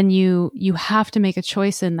 then you have to make a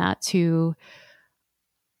choice in that to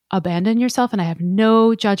abandon yourself. And I have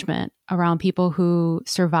no judgment around people who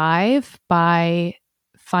survive by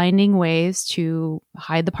finding ways to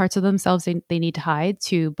hide the parts of themselves they need to hide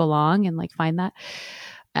to belong and like find that.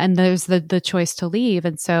 And there's the choice to leave.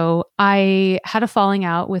 And so I had a falling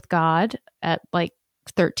out with God at like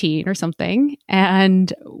 13 or something,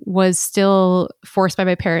 and was still forced by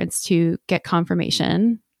my parents to get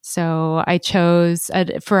confirmation. So I chose,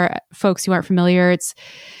 for folks who aren't familiar, it's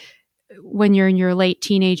when you're in your late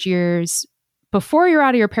teenage years, before you're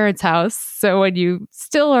out of your parents' house. So when you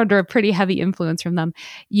still are under a pretty heavy influence from them,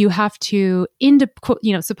 you have to,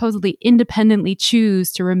 supposedly independently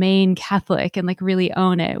choose to remain Catholic and like really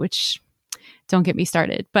own it, which don't get me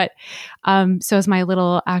started. But so as my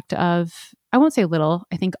little act of, I won't say little,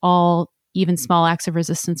 I think all even small acts of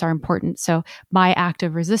resistance are important. So my act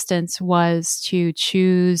of resistance was to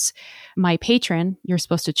choose my patron. You're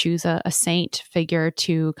supposed to choose a saint figure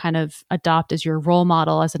to kind of adopt as your role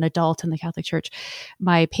model as an adult in the Catholic Church.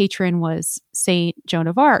 My patron was Saint Joan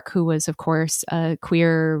of Arc, who was, of course, a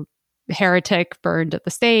queer heretic burned at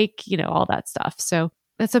the stake, all that stuff. So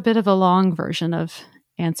that's a bit of a long version of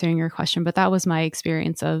answering your question, but that was my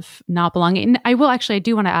experience of not belonging. And I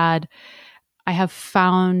do want to add, I have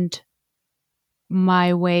found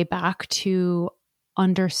my way back to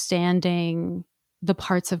understanding the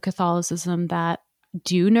parts of Catholicism that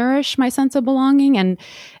do nourish my sense of belonging. And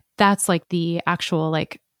that's like the actual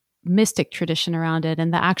like mystic tradition around it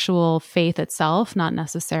and the actual faith itself, not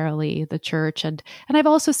necessarily the church. And I've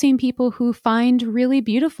also seen people who find really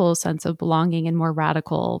beautiful sense of belonging in more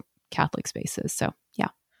radical Catholic spaces. So yeah.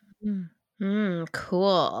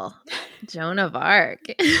 Cool. Joan of Arc.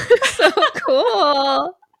 So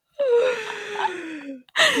cool.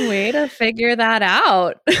 Way to figure that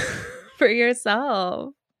out for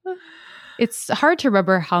yourself. It's hard to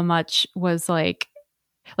remember how much was like,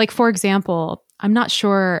 for example, I'm not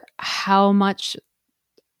sure how much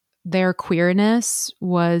their queerness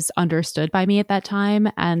was understood by me at that time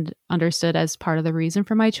and understood as part of the reason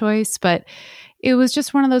for my choice. But it was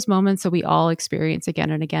just one of those moments that we all experience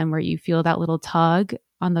again and again, where you feel that little tug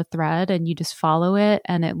on the thread and you just follow it,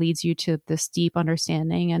 and it leads you to this deep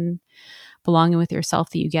understanding and belonging with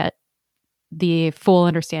yourself that you get the full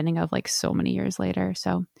understanding of like so many years later.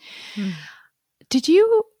 So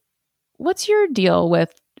what's your deal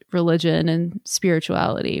with religion and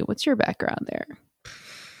spirituality? What's your background there?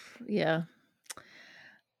 Yeah.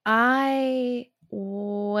 I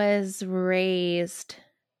was raised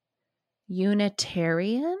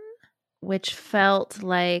Unitarian, which felt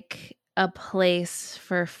like a place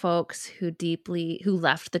for folks who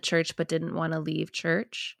left the church but didn't want to leave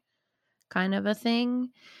church, kind of a thing.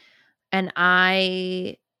 And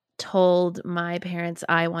I told my parents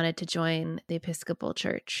I wanted to join the Episcopal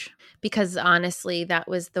Church because honestly, that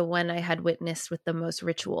was the one I had witnessed with the most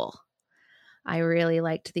ritual. I really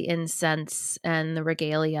liked the incense and the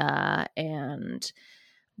regalia and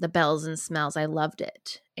the bells and smells. I loved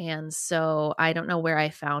it. And so I don't know where I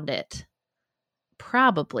found it,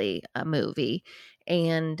 probably a movie.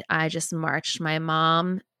 And I just marched my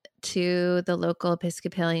mom to the local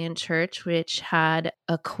Episcopalian church, which had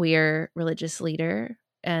a queer religious leader.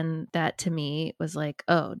 And that to me was like,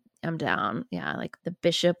 oh, I'm down. Yeah. Like the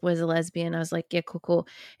bishop was a lesbian. I was like, yeah, cool, cool.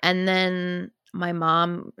 And then my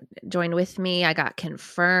mom joined with me. I got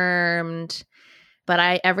confirmed.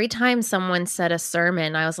 But every time someone said a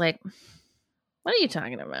sermon, I was like, what are you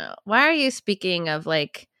talking about? Why are you speaking of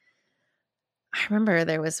like, I remember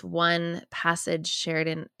there was one passage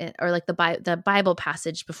shared or like the Bible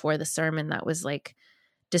passage before the sermon that was like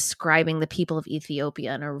describing the people of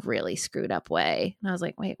Ethiopia in a really screwed up way. And I was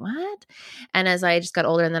like, wait, what? And as I just got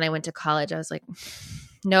older and then I went to college, I was like,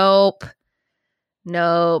 nope,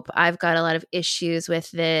 I've got a lot of issues with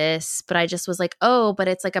this. But I just was like, oh, but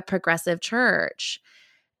it's like a progressive church.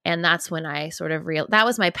 And that's when I sort of that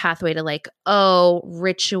was my pathway to like, oh,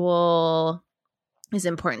 ritual is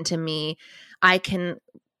important to me. I can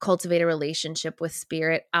cultivate a relationship with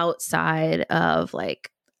spirit outside of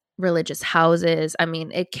like religious houses. I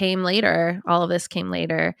mean, it came later. All of this came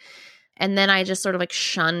later. And then I just sort of like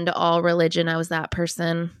shunned all religion. I was that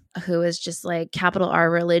person who was just like, capital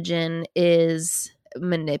R religion is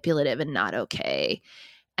manipulative and not okay.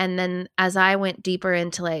 And then as I went deeper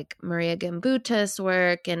into like Maria Gimbutas'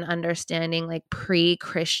 work and understanding like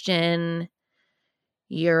pre-Christian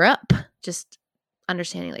Europe, just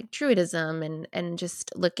understanding like Druidism and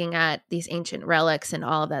just looking at these ancient relics and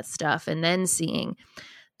all of that stuff, and then seeing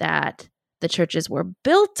that the churches were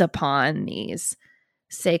built upon these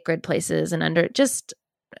sacred places and just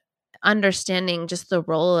understanding just the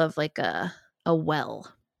role of like a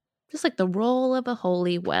well, just like the role of a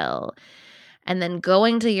holy well. And then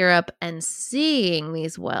going to Europe and seeing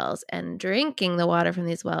these wells and drinking the water from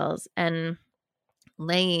these wells and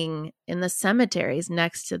laying in the cemeteries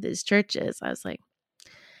next to these churches, I was like,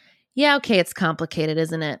 yeah, okay, it's complicated,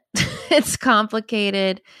 isn't it? It's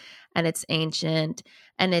complicated and it's ancient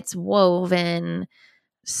and it's woven.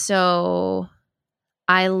 So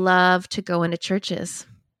I love to go into churches.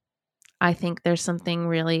 I think there's something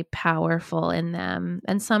really powerful in them.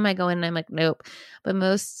 And some I go in and I'm like, nope. But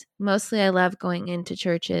mostly I love going into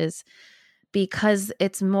churches because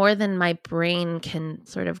it's more than my brain can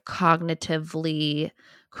sort of cognitively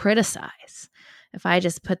criticize. If I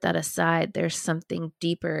just put that aside, there's something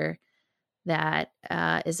deeper that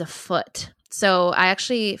is afoot. So I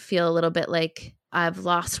actually feel a little bit like I've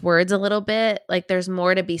lost words a little bit. Like there's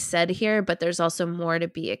more to be said here, but there's also more to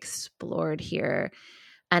be explored here.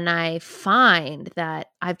 And I find that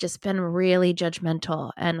I've just been really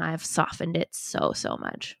judgmental and I've softened it so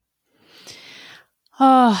much.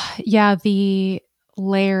 Oh, yeah. The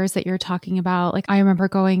layers that you're talking about. Like I remember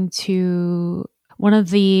going to one of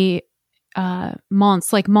the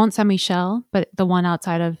Monts, like Mont Saint-Michel, but the one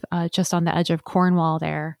outside of just on the edge of Cornwall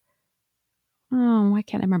there. Oh, why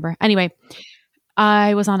can't I remember? Anyway,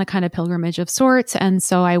 I was on a kind of pilgrimage of sorts. And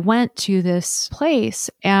so I went to this place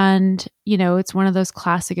and, you know, it's one of those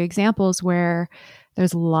classic examples where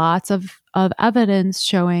there's lots of evidence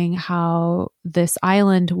showing how this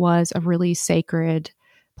island was a really sacred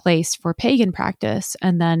place for pagan practice.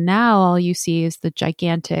 And then now all you see is the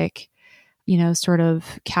gigantic, you know, sort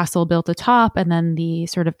of castle built atop and then the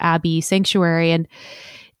sort of abbey sanctuary. And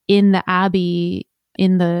in the abbey,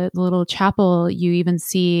 in the little chapel, you even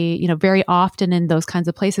see, you know, very often in those kinds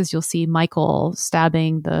of places, you'll see Michael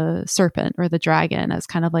stabbing the serpent or the dragon as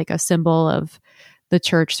kind of like a symbol of the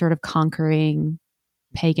church sort of conquering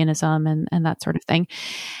paganism and that sort of thing.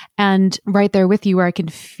 And right there with you where I can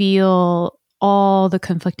feel all the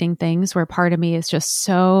conflicting things where part of me is just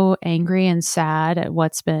so angry and sad at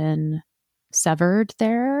what's been severed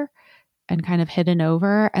there and kind of hidden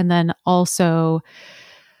over. And then also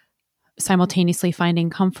simultaneously finding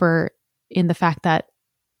comfort in the fact that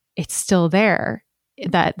it's still there.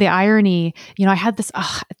 That the irony, you know, I had this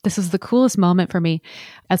was the coolest moment for me.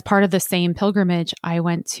 As part of the same pilgrimage, I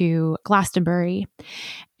went to Glastonbury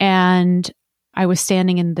and I was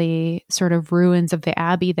standing in the sort of ruins of the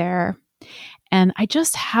abbey there. And I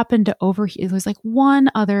just happened to overhear, it was like one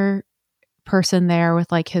other person there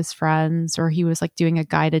with like his friends, or he was like doing a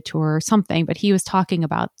guided tour or something, but he was talking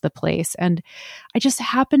about the place. And I just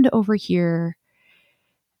happened to overhear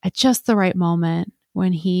at just the right moment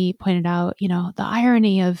when he pointed out, you know, the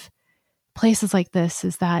irony of places like this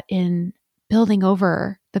is that in building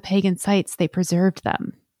over the pagan sites, they preserved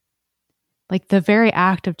them. Like the very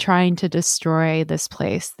act of trying to destroy this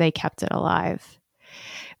place, they kept it alive,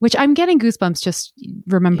 which I'm getting goosebumps just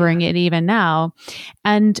remembering it even now.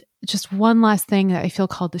 And just one last thing that I feel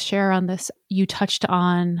called to share on this. You touched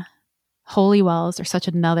on holy wells are such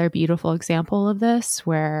another beautiful example of this,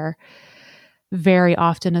 where very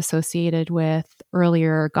often associated with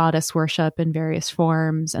earlier goddess worship in various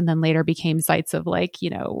forms, and then later became sites of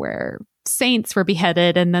where saints were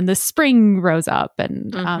beheaded and then the spring rose up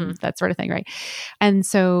and that sort of thing, right? And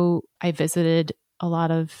so I visited a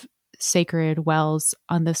lot of sacred wells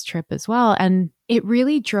on this trip as well. And it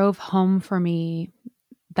really drove home for me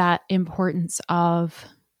that importance of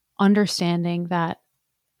understanding that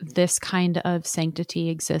this kind of sanctity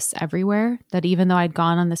exists everywhere, that even though I'd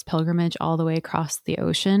gone on this pilgrimage all the way across the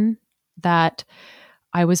ocean, that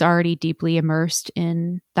I was already deeply immersed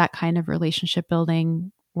in that kind of relationship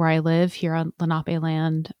building where I live here on Lenape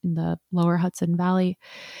land in the lower Hudson Valley.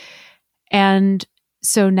 And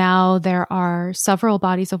so now there are several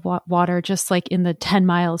bodies of water just like in the 10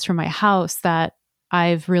 miles from my house that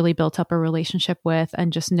I've really built up a relationship with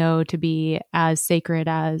and just know to be as sacred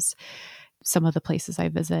as some of the places I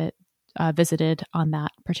visited on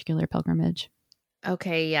that particular pilgrimage.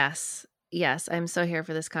 Okay, yes. Yes, I'm so here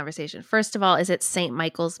for this conversation. First of all, is it St.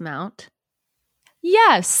 Michael's Mount?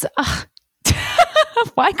 Yes.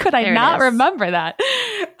 Why could I not remember that?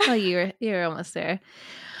 Oh, you're almost there.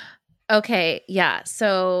 Okay, yeah.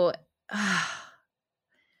 So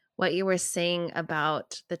what you were saying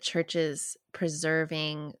about the churches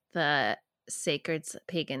preserving the sacred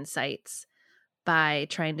pagan sites by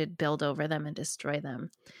trying to build over them and destroy them.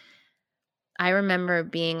 I remember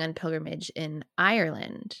being on pilgrimage in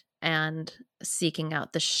Ireland and seeking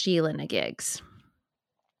out the Sheelanagigs.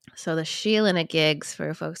 So the Sheelanagigs,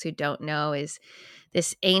 for folks who don't know, is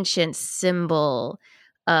this ancient symbol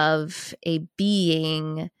of a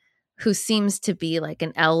being who seems to be like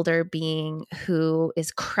an elder being who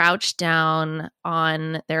is crouched down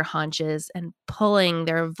on their haunches and pulling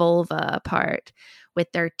their vulva apart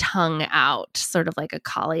with their tongue out, sort of like a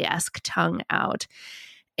Kali-esque tongue out.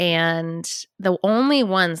 And the only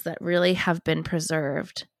ones that really have been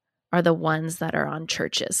preserved are the ones that are on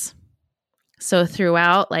churches. So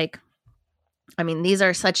throughout, these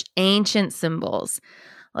are such ancient symbols,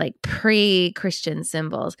 like pre-Christian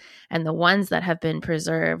symbols. And the ones that have been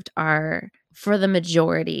preserved are, for the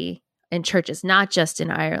majority, in churches, not just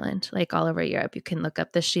in Ireland, like all over Europe. You can look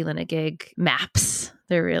up the Sheelanagig maps.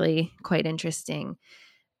 They're really quite interesting.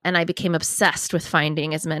 And I became obsessed with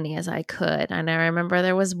finding as many as I could. And I remember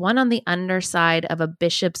there was one on the underside of a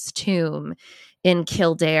bishop's tomb in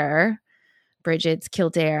Kildare, Brigid's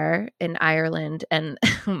Kildare in Ireland. And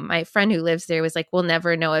my friend who lives there was like, we'll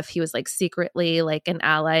never know if he was like secretly like an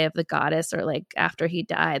ally of the goddess or like after he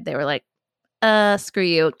died, they were like, screw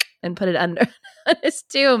you, and put it under his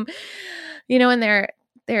tomb. And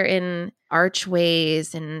they're in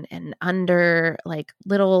archways and under like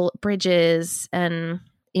little bridges, and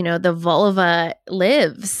the vulva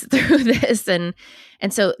lives through this. And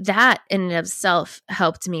so that in and of itself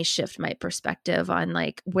helped me shift my perspective on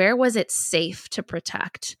like, where was it safe to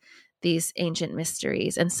protect these ancient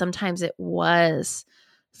mysteries? And sometimes it was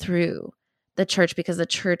through the church, because the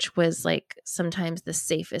church was like sometimes the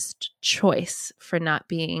safest choice for not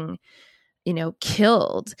being,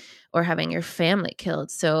 killed or having your family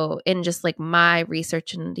killed. So in just like my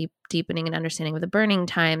research and deepening and understanding of the burning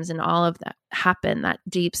times and all of that happened, that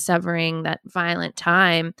deep severing, that violent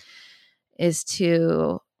time, is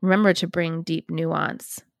to remember to bring deep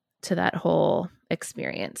nuance to that whole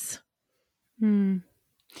experience.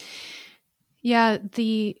 Yeah,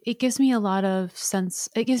 it gives me a sense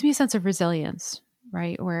of resilience,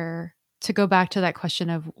 right? Where, to go back to that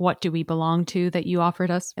question of what do we belong to that you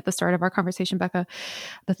offered us at the start of our conversation, Becca,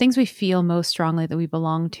 the things we feel most strongly that we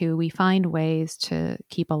belong to, we find ways to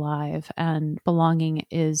keep alive. And belonging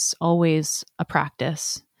is always a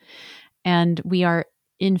practice. And we are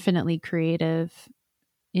infinitely creative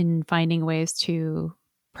in finding ways to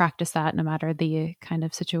practice that no matter the kind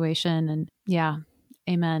of situation. And yeah,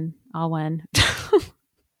 amen. I'll win.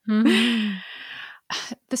 Mm-hmm.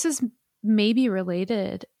 This is maybe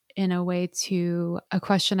related in a way to a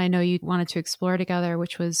question I know you wanted to explore together,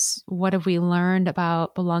 which was, what have we learned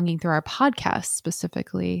about belonging through our podcast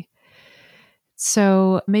specifically?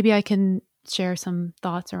 So maybe I can share some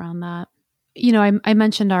thoughts around that. I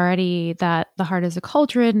mentioned already that The Heart is a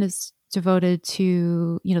Cauldron is devoted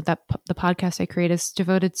to, that the podcast I create is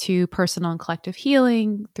devoted to personal and collective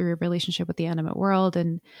healing through a relationship with the animate world.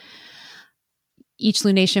 And each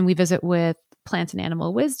lunation we visit with plant and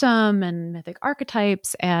animal wisdom and mythic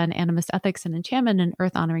archetypes and animist ethics and enchantment and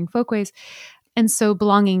earth honoring folkways. And so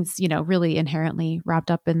belonging's, really inherently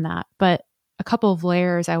wrapped up in that. But a couple of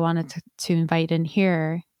layers I wanted to invite in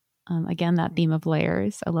here. Again, that theme of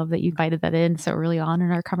layers. I love that you invited that in so early on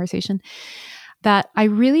in our conversation, that I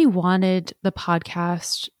really wanted the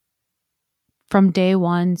podcast from day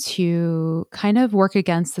one to kind of work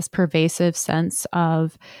against this pervasive sense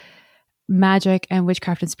of magic and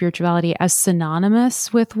witchcraft and spirituality as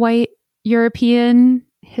synonymous with white European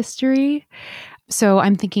history. So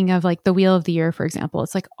I'm thinking of like the Wheel of the Year, for example.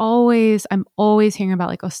 It's like I'm always hearing about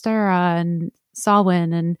like Ostara and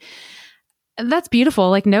Samhain, and that's beautiful.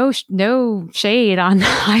 Like no shade on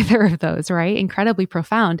either of those, right? Incredibly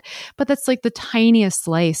profound. But that's like the tiniest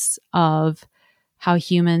slice of how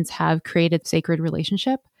humans have created sacred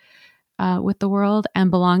relationship with the world,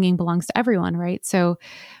 and belonging belongs to everyone, right? So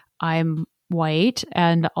I'm white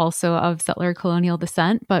and also of settler colonial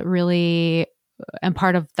descent, but really am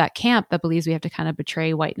part of that camp that believes we have to kind of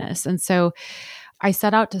betray whiteness. And so I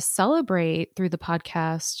set out to celebrate through the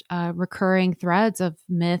podcast recurring threads of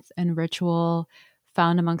myth and ritual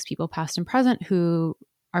found amongst people past and present who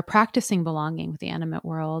are practicing belonging with the animate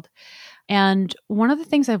world. And one of the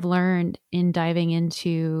things I've learned in diving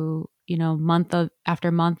into, month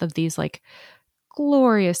after month of these like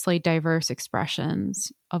gloriously diverse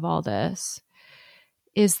expressions of all this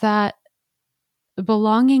is that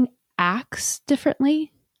belonging acts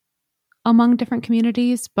differently among different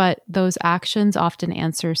communities, but those actions often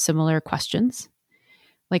answer similar questions,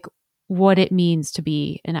 like what it means to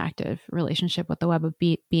be in active relationship with the web of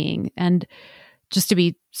being. And just to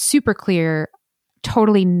be super clear,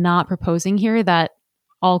 totally not proposing here that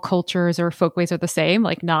all cultures or folkways are the same,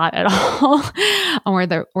 like not at all, or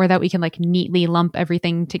that we can like neatly lump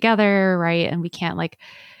everything together, right? And we can't like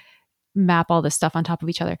map all this stuff on top of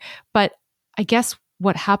each other. But I guess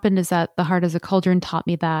what happened is that the Heart as a Cauldron taught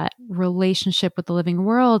me that relationship with the living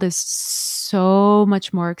world is so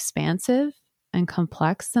much more expansive and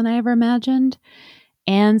complex than I ever imagined,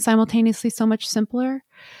 and simultaneously so much simpler.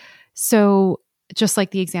 So just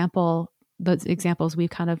like those examples we've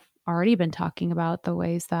kind of already been talking about, the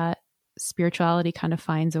ways that spirituality kind of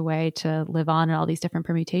finds a way to live on in all these different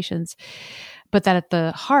permutations, but that at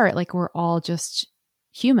the heart, like we're all just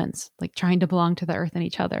humans, like trying to belong to the earth and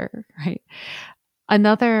each other, right?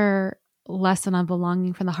 Another lesson on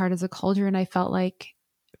belonging from the Heart as a Cauldron I felt like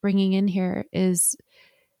bringing in here is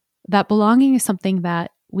that belonging is something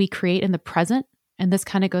that we create in the present. And this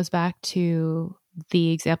kind of goes back to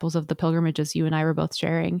the examples of the pilgrimages you and I were both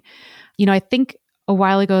sharing. I think a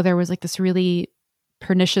while ago there was like this really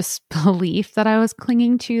pernicious belief that I was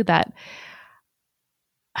clinging to that,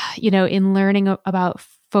 in learning about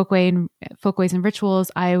folkways and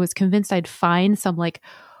rituals, I was convinced I'd find some like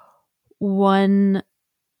one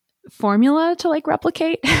formula to like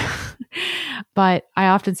replicate. But I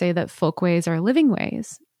often say that folkways are living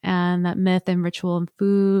ways, and that myth and ritual and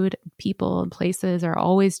food, people and places are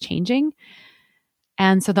always changing.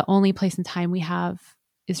 And so the only place and time we have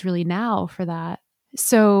is really now for that.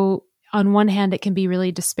 So on one hand, it can be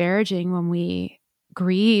really disparaging when we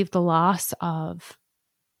grieve the loss of,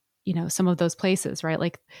 some of those places, right?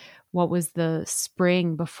 Like what was the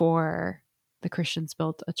spring before the Christians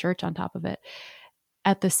built a church on top of it?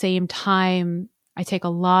 At the same time, I take a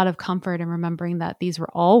lot of comfort in remembering that these were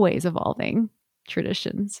always evolving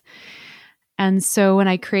traditions. And so when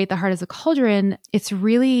I create the Heart as a Cauldron, it's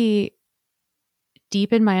really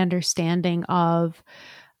deepened my understanding of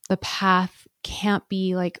the path can't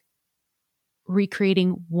be like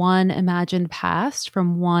recreating one imagined past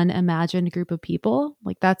from one imagined group of people.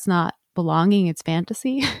 Like that's not belonging, it's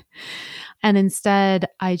fantasy. And instead,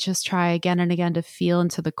 I just try again and again to feel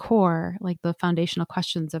into the core, like the foundational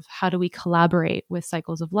questions of how do we collaborate with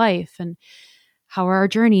cycles of life, and how are our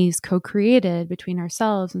journeys co-created between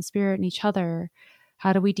ourselves and spirit and each other?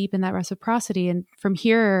 How do we deepen that reciprocity? And from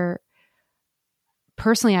here,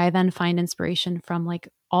 personally, I then find inspiration from like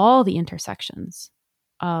all the intersections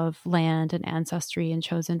of land and ancestry and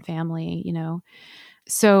chosen family,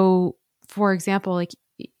 So for example, like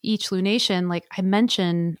each lunation, like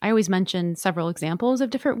I always mention several examples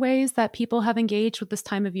of different ways that people have engaged with this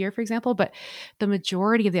time of year, for example, but the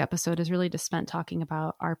majority of the episode is really just spent talking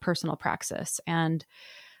about our personal praxis and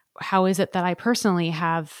how is it that I personally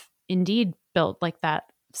have indeed built like that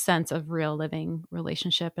sense of real living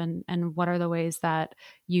relationship, and what are the ways that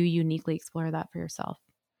you uniquely explore that for yourself?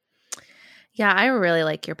 Yeah, I really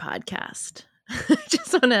like your podcast.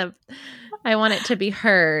 I want it to be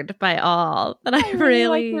heard by all. But I really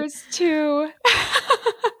like yours too.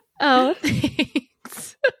 Oh,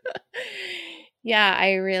 thanks. Yeah,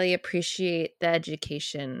 I really appreciate the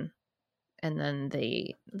education and then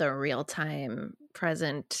the real-time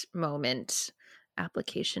present moment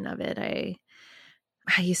application of it.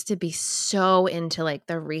 I used to be so into like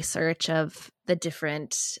the research of the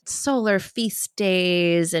different solar feast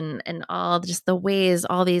days and all just the ways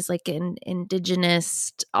all these like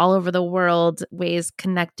indigenous all over the world ways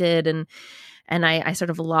connected and And I sort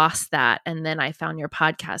of lost that. And then I found your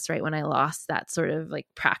podcast right when I lost that sort of like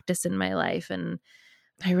practice in my life. And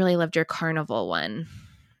I really loved your carnival one.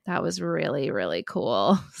 That was really, really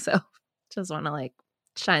cool. So just want to like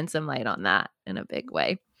shine some light on that in a big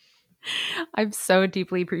way. I'm so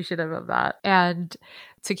deeply appreciative of that. And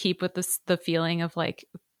to keep with the feeling of like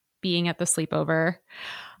being at the sleepover,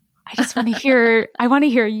 I just want to hear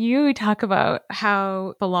you talk about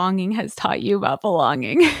how belonging has taught you about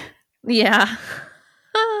belonging. Yeah.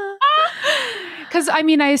 Because I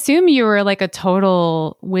mean, I assume you were like a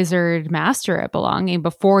total wizard master at belonging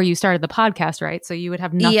before you started the podcast, right? So you would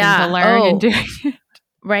have nothing to learn in doing it.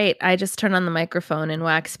 Right. I just turn on the microphone and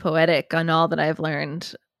wax poetic on all that I've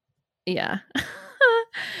learned. Yeah.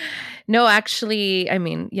 No, actually, I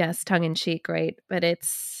mean, yes, tongue in cheek, right? But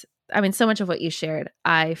so much of what you shared,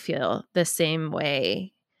 I feel the same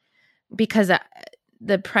way because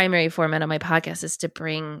the primary format of my podcast is to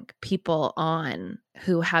bring people on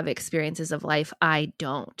who have experiences of life I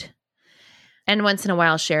don't. And once in a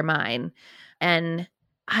while share mine. And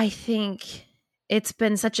I think it's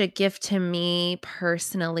been such a gift to me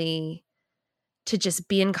personally to just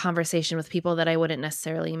be in conversation with people that I wouldn't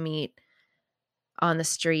necessarily meet on the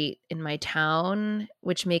street in my town,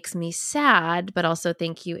 which makes me sad, but also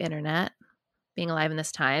thank you, internet, being alive in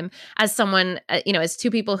this time. As someone, as two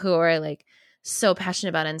people who are like so passionate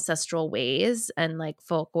about ancestral ways and like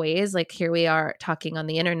folk ways, like here we are talking on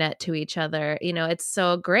the internet to each other, it's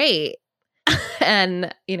so great.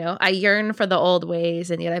 And, I yearn for the old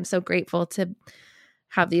ways, and yet I'm so grateful to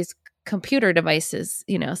have these computer devices,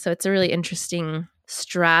 so it's a really interesting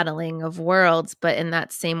straddling of worlds, but in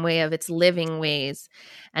that same way of its living ways.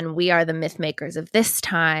 And we are the myth makers of this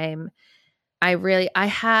time. I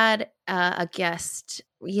had a guest,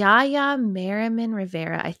 Yaya Merriman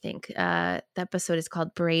Rivera, I think. The episode is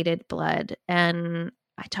called Braided Blood. And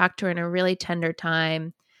I talked to her in a really tender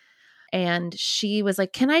time. And she was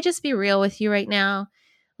like, can I just be real with you right now?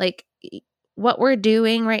 Like, what we're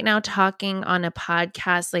doing right now, talking on a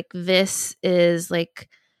podcast, like this is like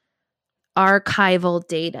archival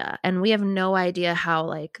data. And we have no idea how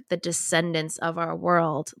like the descendants of our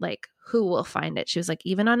world, like who will find it. She was like,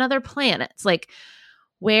 even on other planets, like,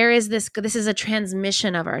 where is this? This is a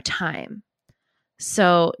transmission of our time.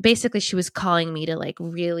 So basically she was calling me to like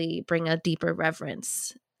really bring a deeper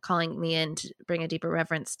reverence, calling me in to bring a deeper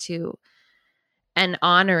reverence to an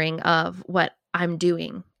honoring of what I'm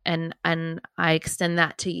doing. And I extend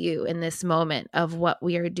that to you in this moment of what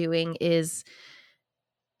we are doing is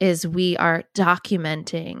we are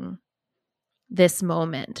documenting this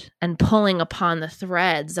moment and pulling upon the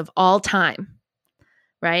threads of all time,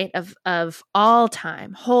 right? Of all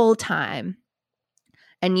time, whole time,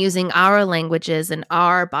 and using our languages and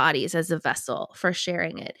our bodies as a vessel for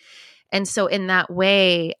sharing it. And so in that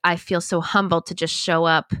way, I feel so humbled to just show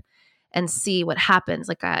up and see what happens.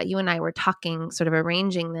 Like you and I were talking, sort of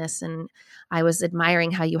arranging this, and I was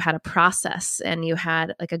admiring how you had a process and you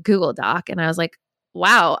had like a Google Doc. And I was like,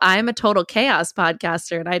 wow, I'm a total chaos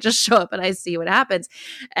podcaster. And I just show up and I see what happens.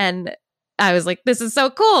 And I was like, this is so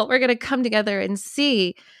cool. We're going to come together and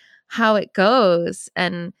see how it goes.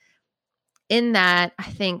 And in that, I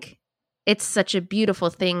think it's such a beautiful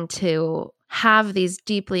thing to have these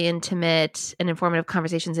deeply intimate and informative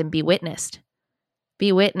conversations and be witnessed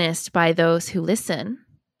by those who listen,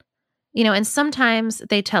 and sometimes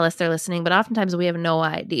they tell us they're listening, but oftentimes we have no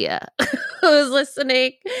idea who's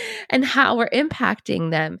listening and how we're impacting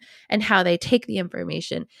them and how they take the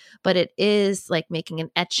information. But it is like making an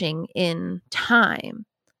etching in time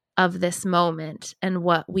of this moment and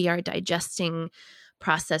what we are digesting,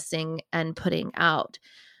 processing, and putting out.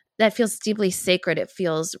 That feels deeply sacred. It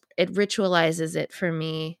ritualizes it for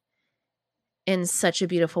me in such a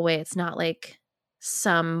beautiful way. It's not like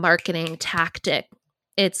some marketing tactic.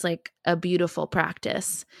 It's like a beautiful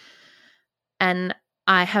practice. And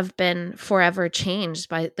I have been forever changed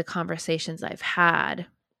by the conversations I've had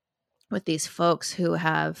with these folks who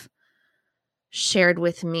have shared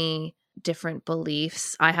with me different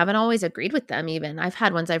beliefs. I haven't always agreed with them even. I've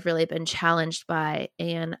had ones I've really been challenged by.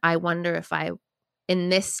 And I wonder if in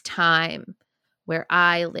this time where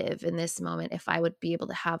I live in this moment, if I would be able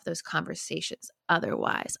to have those conversations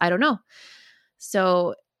otherwise. I don't know.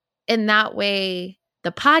 So in that way,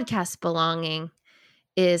 the podcast Belonging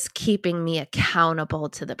is keeping me accountable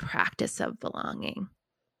to the practice of belonging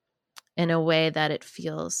in a way that it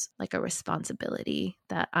feels like a responsibility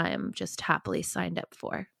that I am just happily signed up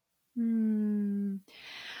for.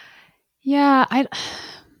 Yeah, I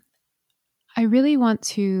really want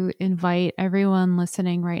to invite everyone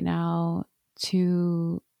listening right now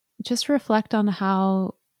to just reflect on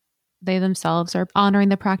how they themselves are honoring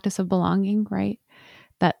the practice of belonging, right?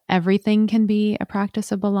 That everything can be a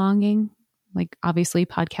practice of belonging. Like obviously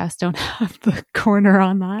podcasts don't have the corner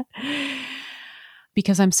on that,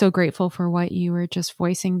 because I'm so grateful for what you were just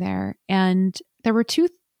voicing there. And there were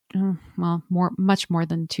much more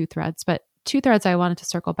than two threads, but two threads I wanted to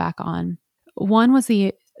circle back on. One was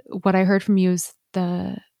what I heard from you is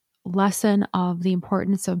the lesson of the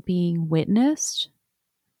importance of being witnessed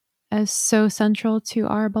as so central to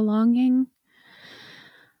our belonging.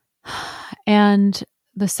 And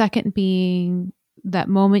the second being that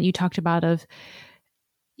moment you talked about of,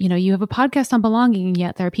 you have a podcast on belonging, and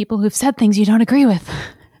yet there are people who've said things you don't agree with.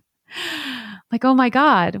 Like, oh my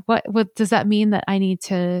God, what does that mean that I need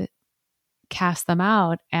to cast them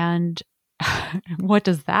out? And what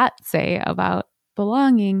does that say about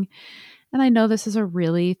belonging? And I know this is a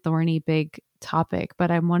really thorny, big topic, but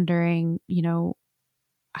I'm wondering,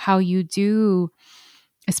 how you do,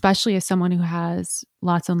 especially as someone who has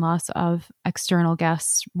lots and lots of external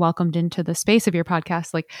guests welcomed into the space of your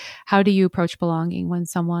podcast, like how do you approach belonging when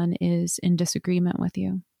someone is in disagreement with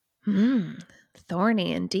you?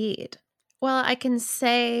 Thorny indeed. Well, I can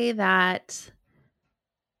say that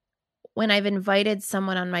when I've invited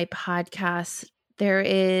someone on my podcast, there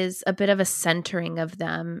is a bit of a centering of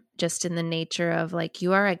them just in the nature of like,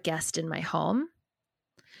 you are a guest in my home.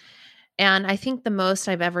 And I think the most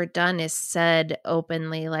I've ever done is said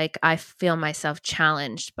openly, like, I feel myself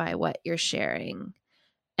challenged by what you're sharing.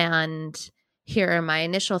 And here are my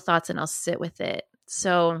initial thoughts, and I'll sit with it.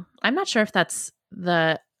 So I'm not sure if that's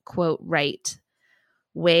the quote right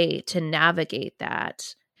way to navigate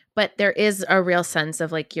that. But there is a real sense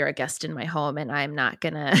of like, you're a guest in my home and I'm not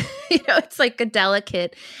gonna, it's like a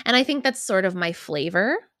delicate. And I think that's sort of my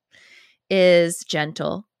flavor is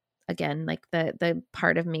gentle. Again, like the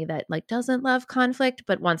part of me that like doesn't love conflict,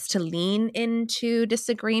 but wants to lean into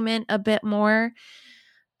disagreement a bit more.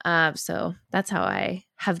 So that's how I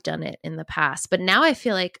have done it in the past. But now I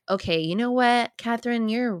feel like, okay, you know what, Catherine,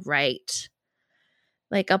 you're right.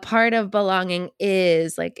 Like a part of belonging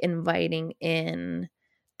is like inviting in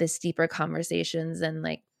this deeper conversations. And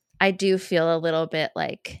like, I do feel a little bit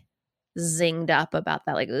like zinged up about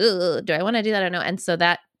that. Like, do I want to do that or no? And so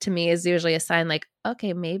that to me is usually a sign like,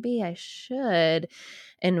 okay, maybe I should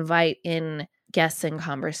invite in guests and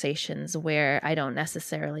conversations where I don't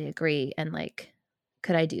necessarily agree. And like,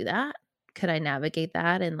 could I do that? Could I navigate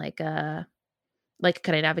that in could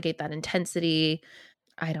I navigate that intensity?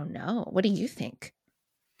 I don't know. What do you think?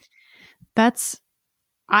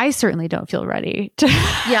 I certainly don't feel ready to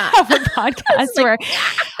have a podcast where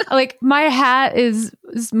like my hat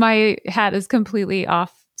is completely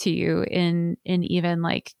off to you in even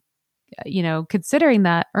like, considering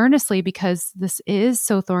that earnestly, because this is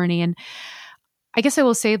so thorny. And I guess I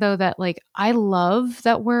will say though that like, I love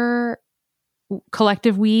that we're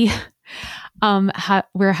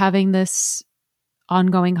having this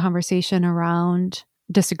ongoing conversation around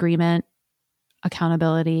disagreement,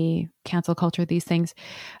 accountability, cancel culture, these things.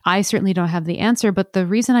 I certainly don't have the answer, but the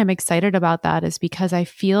reason I'm excited about that is because I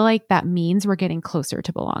feel like that means we're getting closer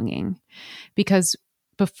to belonging. Because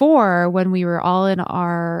before, when we were all in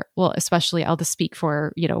especially I'll just speak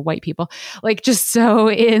for, white people, like just so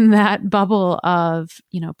in that bubble of,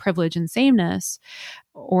 privilege and sameness,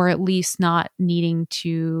 or at least not needing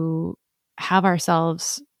to have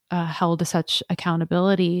ourselves held to such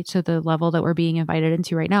accountability to the level that we're being invited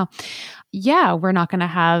into right now. Yeah, we're not going to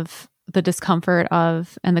have the discomfort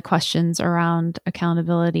of and the questions around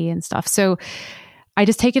accountability and stuff. So I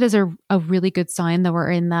just take it as a really good sign that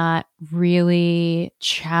we're in that really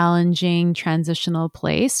challenging transitional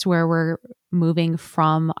place where we're moving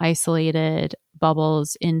from isolated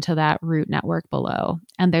bubbles into that root network below.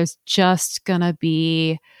 And there's just going to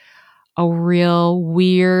be a real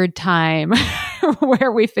weird time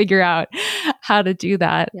where we figure out how to do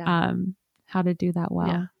that, how to do that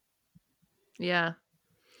well. Yeah.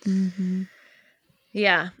 Mm-hmm.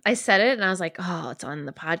 Yeah. I said it and I was like, oh, it's on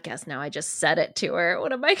the podcast now. I just said it to her.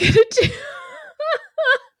 What am I going to do?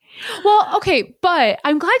 Well, okay. But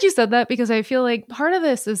I'm glad you said that, because I feel like part of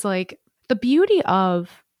this is like the beauty of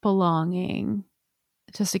belonging,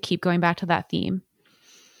 just to keep going back to that theme,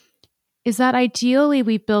 is that ideally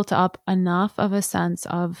we've built up enough of a sense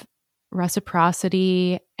of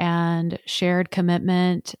reciprocity and shared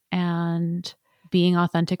commitment and being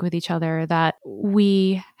authentic with each other that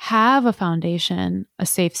we have a foundation, a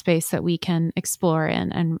safe space that we can explore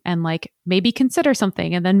in and like maybe consider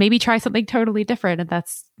something and then maybe try something totally different. And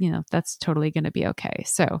that's totally going to be okay.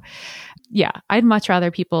 So yeah, I'd much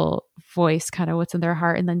rather people voice kind of what's in their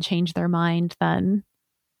heart and then change their mind than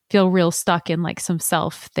feel real stuck in like some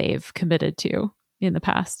self they've committed to in the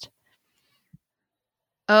past.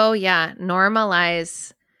 Oh, yeah.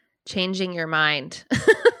 Normalize changing your mind.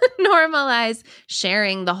 Normalize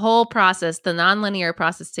sharing the whole process, the nonlinear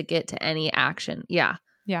process to get to any action. Yeah.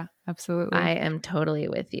 Yeah, absolutely. I am totally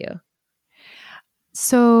with you.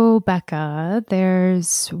 So, Becca,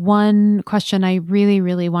 there's one question I really,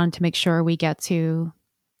 really wanted to make sure we get to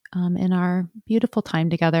in our beautiful time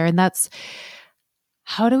together. And that's,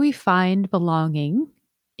 how do we find belonging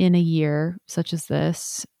in a year such as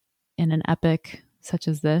this, in an epic such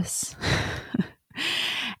as this?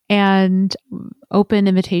 And open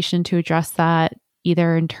invitation to address that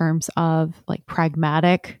either in terms of like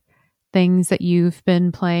pragmatic things that you've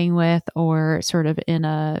been playing with or sort of in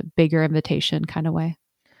a bigger invitation kind of way.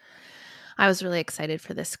 I was really excited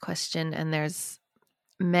for this question, and there's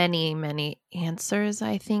many, many answers,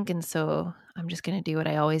 I think. And so I'm just going to do what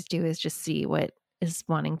I always do, is just see what is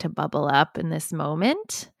wanting to bubble up in this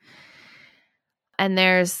moment. And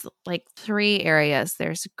there's like 3 areas.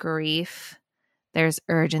 There's grief, there's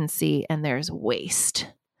urgency, and there's waste.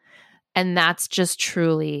 And that's just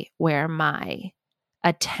truly where my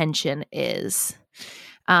attention is.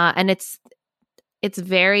 And it's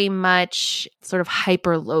very much sort of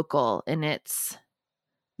hyper local in its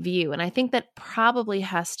view. And I think that probably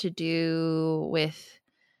has to do with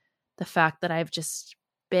the fact that I've just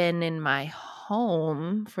been in my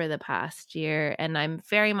home for the past year, and I'm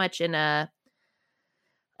very much in a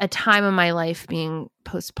time of my life being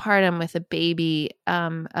postpartum with a baby,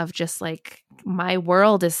 of just like, my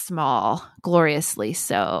world is small, gloriously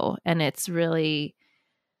so. And it's really,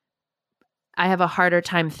 I have a harder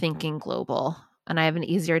time thinking global, and I have an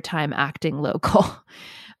easier time acting local.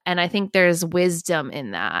 And I think there's wisdom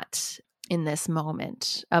in that, in this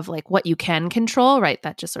moment of like what you can control, right?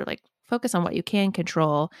 That just sort of like focus on what you can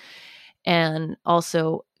control, and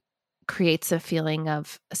also creates a feeling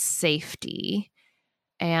of safety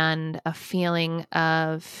and a feeling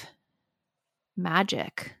of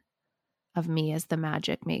magic, of me as the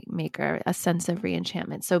magic maker, a sense of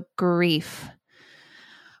reenchantment. So grief,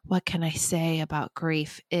 what can I say about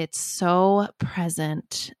grief? It's so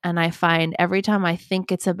present. And I find every time I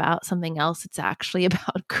think it's about something else, it's actually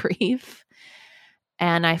about grief.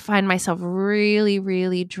 And I find myself really,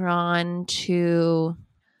 really drawn to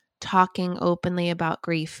talking openly about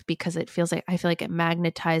grief, because it feels like, I feel like it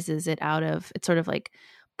magnetizes it out of, it sort of like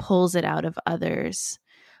pulls it out of others.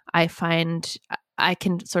 I find I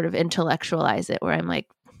can sort of intellectualize it, where I'm like,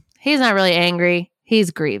 he's not really angry,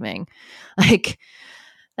 he's grieving. Like,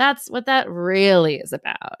 that's what that really is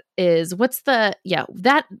about, is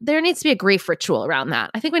that there needs to be a grief ritual around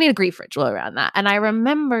that. I think we need a grief ritual around that. And I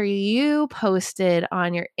remember you posted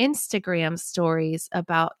on your Instagram stories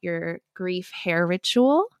about your grief hair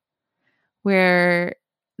ritual, where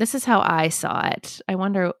this is how I saw it. I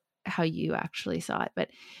wonder how you actually saw it, but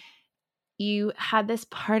you had this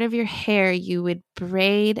part of your hair you would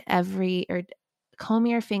braid or comb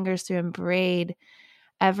your fingers through and braid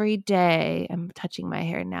every day. I'm touching my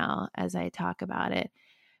hair now as I talk about it,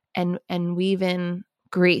 and weave in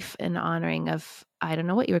grief and honoring of, I don't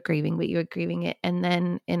know what you were grieving, but you were grieving it. And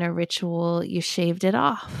then in a ritual, you shaved it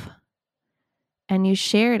off and you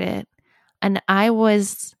shared it. And I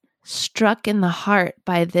was struck in the heart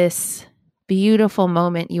by this beautiful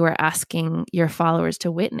moment you were asking your followers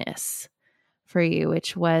to witness for you,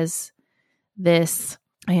 which was this.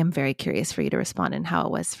 I am very curious for you to respond and how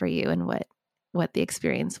it was for you and what the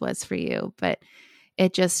experience was for you. But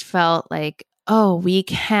it just felt like, oh, we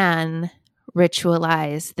can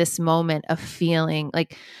ritualize this moment of feeling.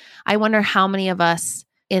 Like, I wonder how many of us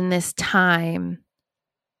in this time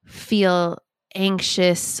feel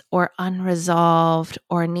anxious or unresolved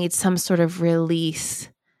or need some sort of release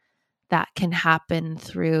that can happen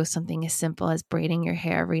through something as simple as braiding your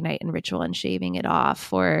hair every night in ritual and shaving it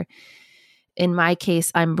off. Or in my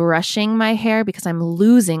case, I'm brushing my hair because I'm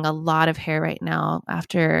losing a lot of hair right now.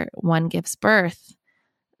 After one gives birth,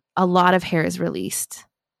 a lot of hair is released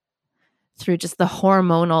through just the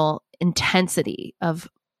hormonal intensity of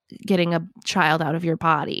getting a child out of your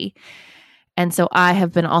body. And so I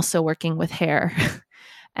have been also working with hair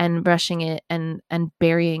and brushing it and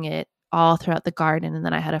burying it all throughout the garden. And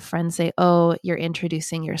then I had a friend say, oh, you're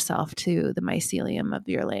introducing yourself to the mycelium of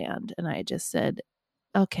your land. And I just said,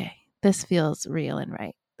 okay, this feels real and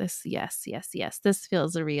right. Yes, this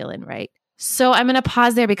feels real and right. So I'm going to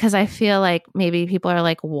pause there, because I feel like maybe people are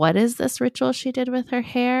like, what is this ritual she did with her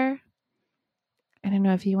hair? I don't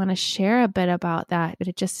know if you want to share a bit about that, but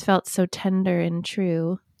it just felt so tender and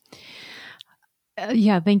true.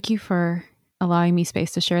 Yeah, thank you for allowing me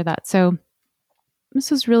space to share that. So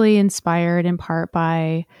this was really inspired in part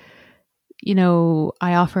by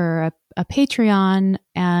I offer a Patreon,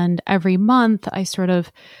 and every month I sort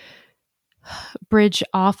of bridge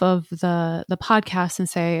off of the podcast and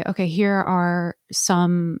say, okay, here are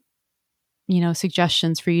some,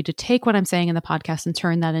 suggestions for you to take what I'm saying in the podcast and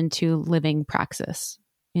turn that into living praxis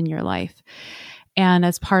in your life. And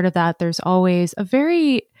as part of that, there's always a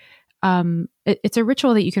very, it's a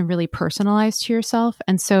ritual that you can really personalize to yourself.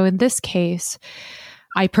 And so in this case,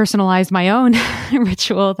 I personalized my own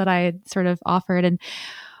ritual that I had sort of offered, and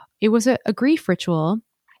it was a grief ritual.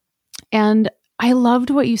 And I loved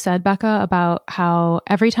what you said, Becca, about how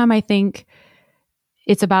every time I think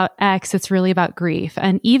it's about X, it's really about grief.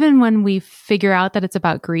 And even when we figure out that it's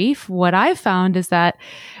about grief, what I've found is that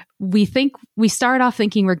we start off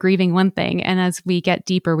thinking we're grieving one thing. And as we get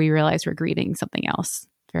deeper, we realize we're grieving something else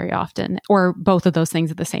very often, or both of those things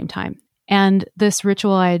at the same time. And this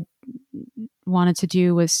ritual I wanted to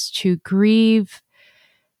do was to grieve,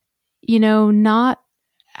 not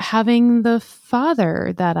having the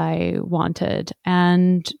father that I wanted,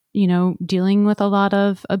 and, dealing with a lot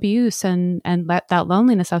of abuse and that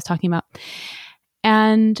loneliness I was talking about.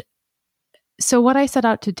 And so what I set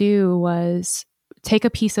out to do was take a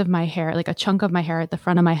piece of my hair, like a chunk of my hair at the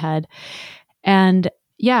front of my head. And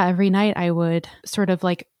every night I would sort of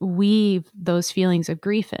like weave those feelings of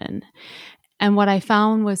grief in. And what I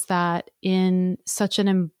found was that in such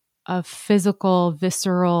a physical,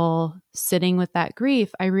 visceral sitting with that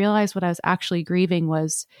grief, I realized what I was actually grieving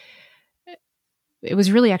it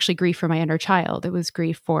was really actually grief for my inner child. It was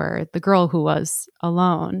grief for the girl who was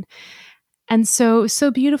alone. And so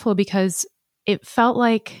beautiful, because it felt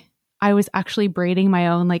like I was actually braiding my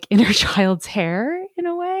own like inner child's hair in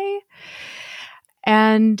a way.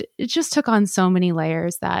 And it just took on so many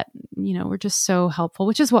layers that, were just so helpful,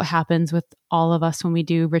 which is what happens with all of us when we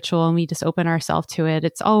do ritual and we just open ourselves to it.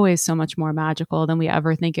 It's always so much more magical than we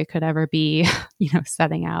ever think it could ever be,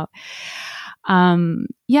 setting out. And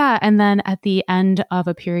then at the end of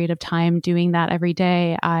a period of time doing that every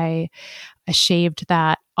day, I shaved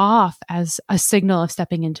that off as a signal of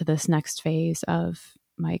stepping into this next phase of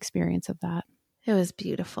my experience of that. It was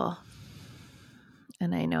beautiful.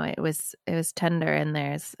 And I know it was tender. And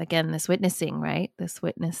there's, again, this witnessing, right? This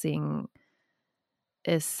witnessing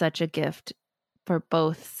is such a gift for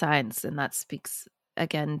both sides. And that speaks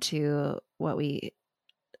again to what we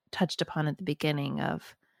touched upon at the beginning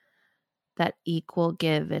of that equal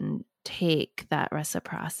give and take, that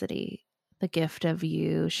reciprocity, the gift of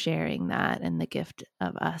you sharing that and the gift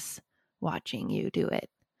of us watching you do it.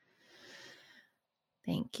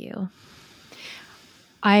 Thank you.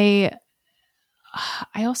 I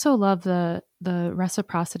also love the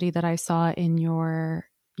reciprocity that I saw in your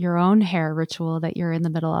own hair ritual that you're in the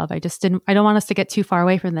middle of. I don't want us to get too far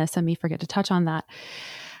away from this and me forget to touch on that.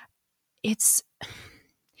 It's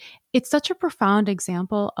such a profound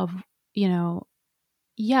example of,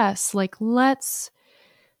 yes, like let's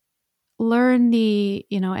learn the,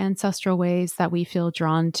 ancestral ways that we feel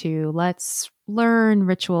drawn to. Let's learn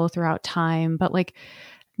ritual throughout time, but like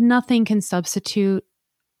nothing can substitute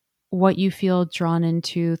what you feel drawn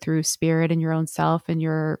into through spirit and your own self and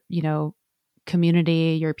your,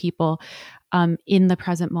 community, your people, in the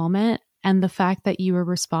present moment. And the fact that you were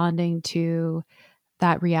responding to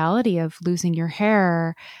that reality of losing your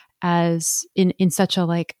hair as in such a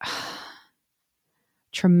like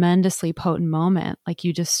tremendously potent moment. Like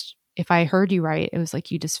you just, if I heard you right, it was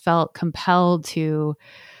like you just felt compelled to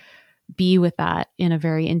be with that in a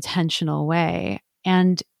very intentional way.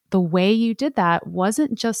 And the way you did that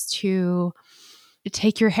wasn't just to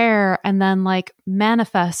take your hair and then like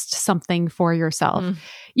manifest something for yourself.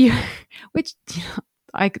 Which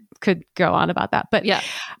I could go on about that, but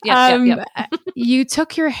you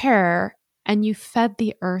took your hair and you fed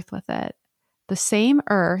the earth with it. The same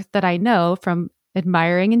earth that I know from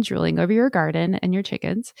admiring and drooling over your garden and your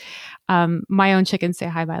chickens. My own chickens say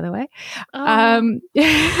hi, by the way. Oh.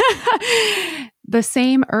 The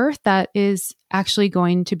same earth that is actually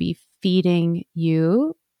going to be feeding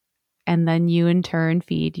you, and then you in turn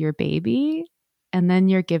feed your baby, and then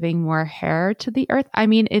you're giving more hair to the earth. I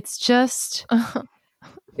mean, it's just...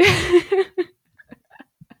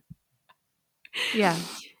 Yeah.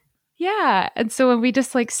 Yeah. And so when we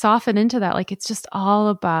just like soften into that, like it's just all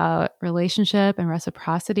about relationship and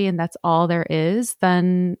reciprocity, and that's all there is,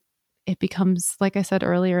 then it becomes, like I said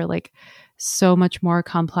earlier, like so much more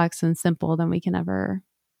complex and simple than we can ever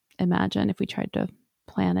imagine if we tried to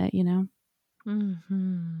plan it,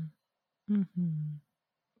 Mm-hmm. Mm-hmm.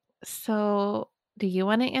 So do you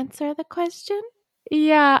want to answer the question?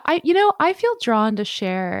 Yeah, I feel drawn to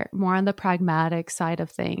share more on the pragmatic side of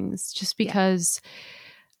things just because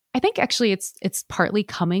I think actually it's partly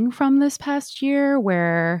coming from this past year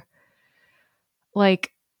where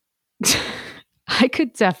like I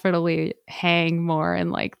could definitely hang more in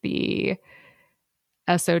like the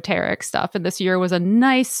esoteric stuff. And this year was a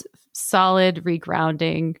nice, solid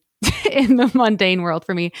regrounding in the mundane world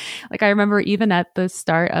for me. Like I remember even at the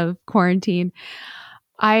start of quarantine,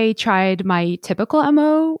 I tried my typical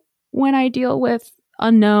MO when I deal with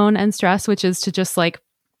unknown and stress, which is to just like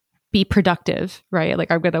be productive, right?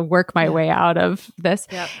 Like I'm going to work my way out of this.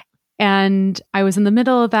 Yep. And I was in the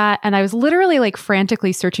middle of that and I was literally like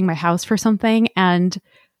frantically searching my house for something and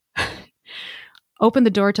opened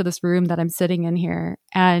the door to this room that I'm sitting in here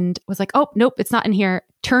and was like, oh, nope, it's not in here.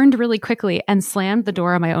 Turned really quickly and slammed the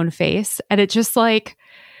door on my own face. And it just like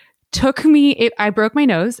took me, I broke my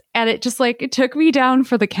nose and it just like, it took me down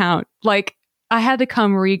for the count. Like I had to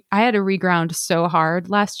reground so hard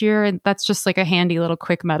last year. And that's just like a handy little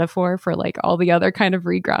quick metaphor for like all the other kind of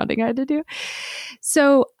regrounding I had to do.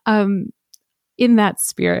 So, in that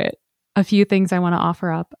spirit, a few things I want to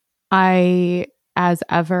offer up. I, as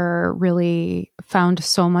ever, really found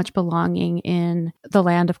so much belonging in the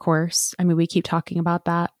land, of course. I mean, we keep talking about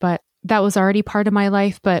that, but that was already part of my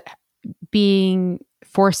life. But being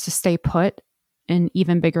forced to stay put in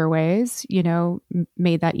even bigger ways, you know,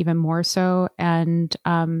 made that even more so. And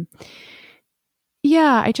I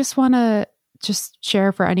just want to just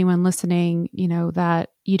share for anyone listening, you know, that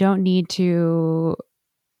you don't need to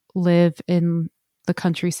live in the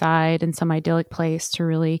countryside in some idyllic place to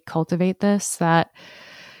really cultivate this, that,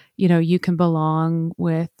 you know, you can belong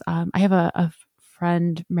with, I have a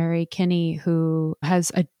friend, Mary Kinney, who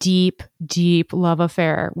has a deep, deep love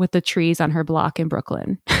affair with the trees on her block in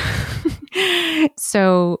Brooklyn.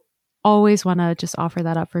 So always want to just offer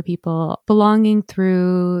that up for people. Belonging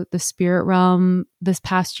through the spirit realm this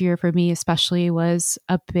past year for me especially was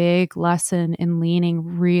a big lesson in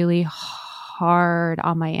leaning really hard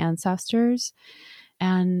on my ancestors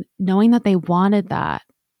and knowing that they wanted that,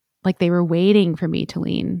 like they were waiting for me to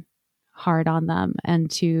lean hard on them and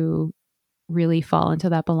to really fall into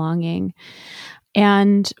that belonging.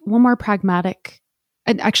 And one more pragmatic,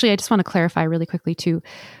 and actually I just want to clarify really quickly too,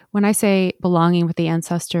 when I say belonging with the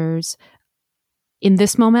ancestors, in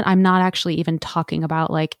this moment, I'm not actually even talking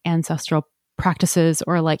about like ancestral practices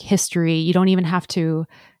or like history. You don't even have to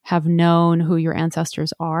have known who your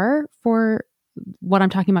ancestors are for what I'm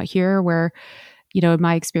talking about here, where, you know, in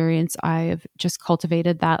my experience, I've just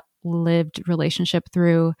cultivated that lived relationship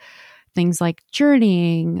through things like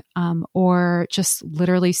journeying, or just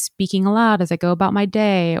literally speaking aloud as I go about my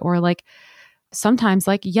day, or like sometimes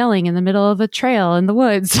like yelling in the middle of a trail in the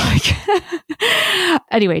woods. Like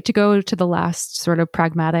anyway, to go to the last sort of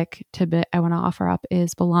pragmatic tidbit I want to offer up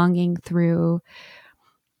is belonging through,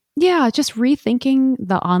 just rethinking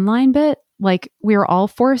the online bit. Like we were all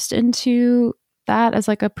forced into that as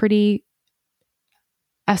like a pretty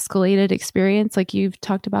escalated experience, like you've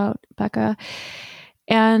talked about, Becca.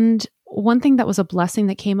 And one thing that was a blessing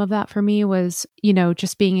that came of that for me was, you know,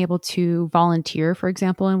 just being able to volunteer, for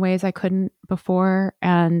example, in ways I couldn't before.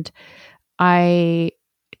 And I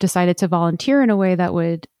decided to volunteer in a way that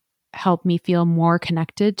would help me feel more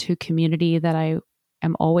connected to community that I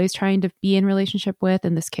am always trying to be in relationship with,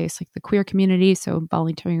 in this case, like the queer community. So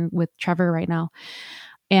volunteering with Trevor right now.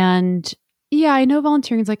 And I know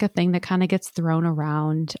volunteering is like a thing that kind of gets thrown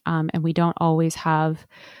around, and we don't always have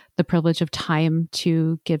the privilege of time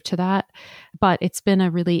to give to that. But it's been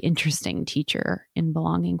a really interesting teacher in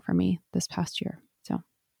belonging for me this past year. So,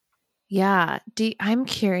 yeah. I'm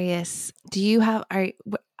curious,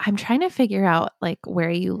 I'm trying to figure out like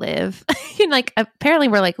where you live. Like apparently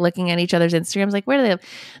we're like looking at each other's Instagrams, like where do they live?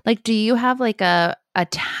 Like, do you have like a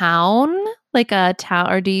town,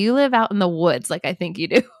 or do you live out in the woods? Like I think you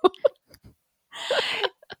do.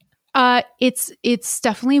 It's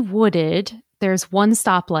definitely wooded. There's one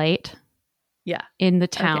stoplight in the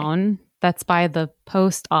town that's by the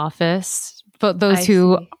post office. But those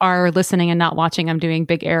who are listening and not watching, I'm doing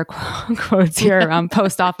big air quotes here,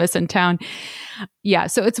 post office in town. Yeah,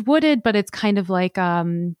 so it's wooded, but it's kind of like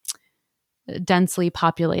densely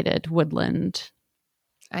populated woodland.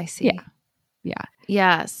 I see.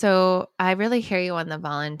 Yeah. So I really hear you on the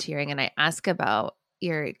volunteering, and I ask about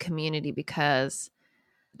your community because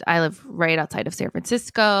I live right outside of San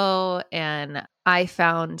Francisco, and I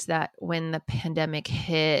found that when the pandemic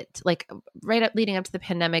hit, like right up leading up to the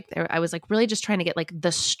pandemic, I was like really just trying to get like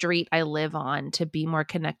the street I live on to be more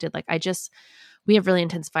connected. Like we have really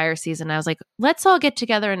intense fire season. I was like, let's all get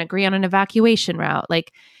together and agree on an evacuation route.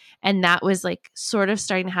 Like, and that was like sort of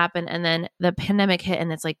starting to happen. And then the pandemic hit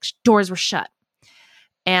and it's like doors were shut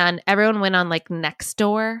and everyone went on like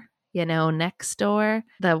Nextdoor, Nextdoor,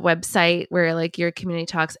 the website where like your community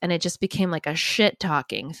talks, and it just became like a shit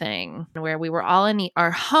talking thing where we were all in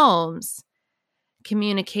our homes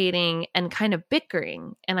communicating and kind of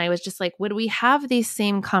bickering. And I was just like, would we have these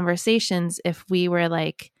same conversations if we were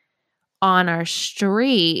like on our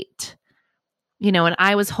street, and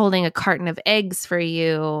I was holding a carton of eggs for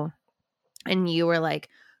you and you were like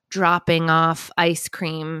dropping off ice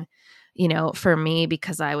cream, for me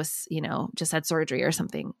because I was, just had surgery or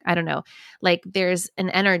something. I don't know. Like there's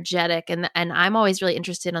an energetic and I'm always really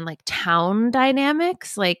interested in like town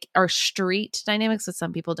dynamics, like or street dynamics. So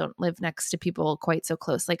some people don't live next to people quite so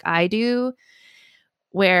close like I do,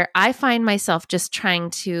 where I find myself just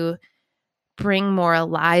trying to bring more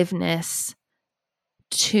aliveness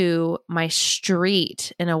to my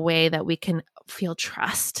street in a way that we can feel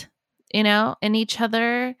trust, in each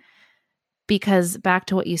other. Because back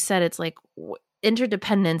to what you said, it's like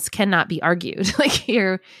interdependence cannot be argued. Like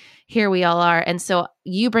here we all are. And so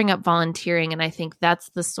you bring up volunteering. And I think that's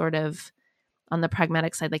the sort of, on the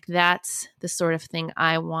pragmatic side, like that's the sort of thing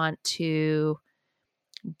I want to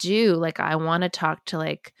do. Like I want to talk to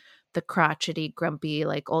like the crotchety, grumpy,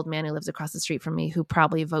 like old man who lives across the street from me who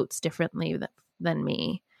probably votes differently than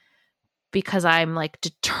me, because I'm like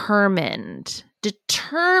determined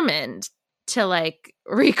to like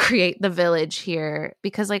recreate the village here.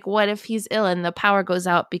 Because like, what if he's ill and the power goes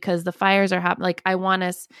out because the fires are happening? Like I want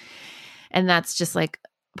us, and that's just like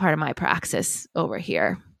part of my praxis over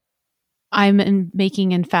here. I'm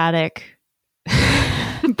making emphatic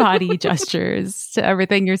body gestures to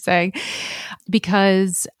everything you're saying,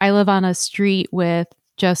 because I live on a street with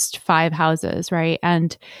just 5 houses, right?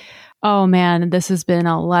 And oh man, this has been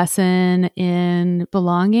a lesson in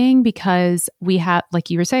belonging, because we have, like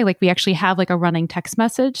you were saying, like we actually have like a running text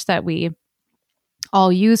message that we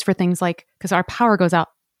all use for things like, because our power goes out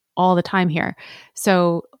all the time here.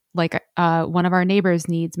 So like one of our neighbors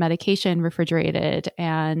needs medication refrigerated,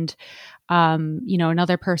 and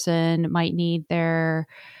another person might need their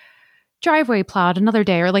driveway plowed another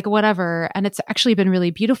day or like whatever. And it's actually been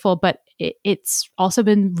really beautiful, but it's also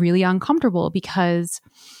been really uncomfortable because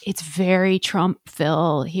it's very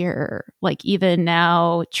Trumpville here. Like even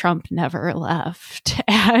now, Trump never left.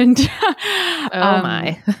 And oh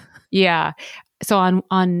my. Yeah. So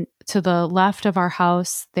on to the left of our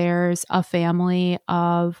house, there's a family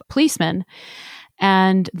of policemen.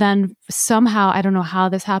 And then somehow, I don't know how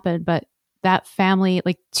this happened, but that family,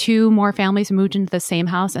 like 2 more families moved into the same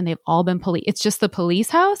house and they've all been police. It's just the police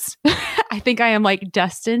house. I think I am like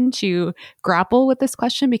destined to grapple with this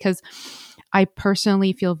question because I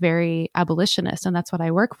personally feel very abolitionist, and that's what I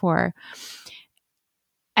work for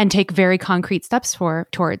and take very concrete steps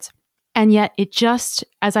towards. And yet it just,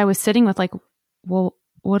 as I was sitting with like, well,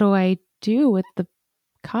 what do I do with the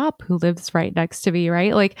cop who lives right next to me,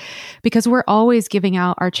 right? Like, because we're always giving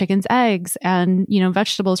out our chickens eggs and,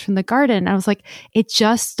 vegetables from the garden. I was like, it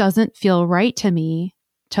just doesn't feel right to me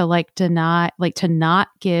to not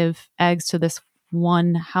give eggs to this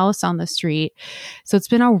one house on the street. So it's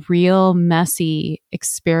been a real messy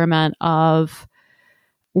experiment of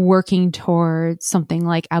working towards something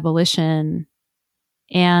like abolition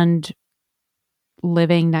and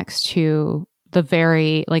living next to the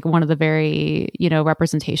very, like one of the very,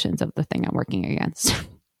 representations of the thing I'm working against.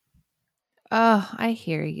 Oh, I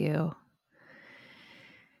hear you.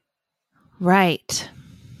 Right.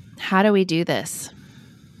 How do we do this?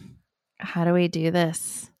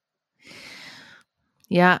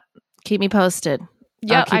 Yeah. Keep me posted.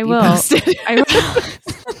 Yeah, I will. I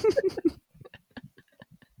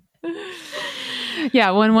will.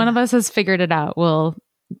 Yeah. When one of us has figured it out, we'll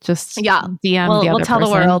just DM the other we'll tell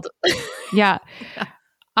person. The world. Yeah.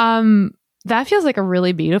 That feels like a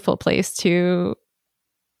really beautiful place to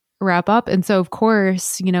wrap up. And so, of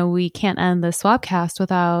course, we can't end the Swapcast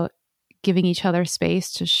without giving each other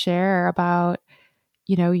space to share about,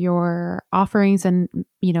 your offerings and,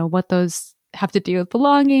 what those have to do with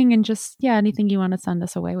belonging, and just, anything you want to send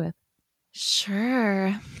us away with.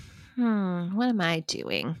 Sure. What am I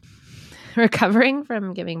doing? Recovering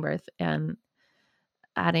from giving birth and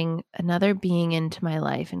adding another being into my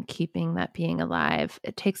life and keeping that being alive.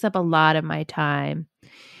 It takes up a lot of my time.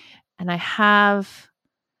 And I have,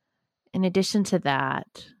 in addition to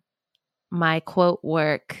that, my quote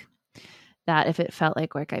work that if it felt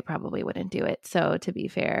like work, I probably wouldn't do it. So to be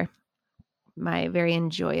fair, my very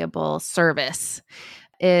enjoyable service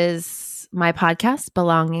is my podcast,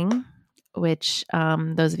 Belonging, which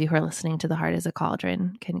those of you who are listening to The Heart is a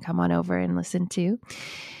Cauldron can come on over and listen to.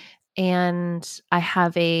 And I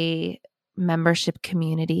have a membership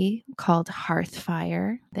community called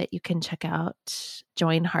Hearthfire that you can check out,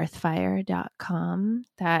 joinhearthfire.com.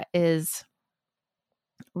 That is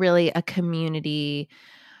really a community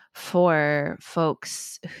for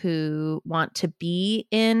folks who want to be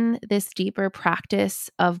in this deeper practice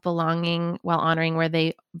of belonging while honoring where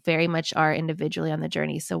they very much are individually on the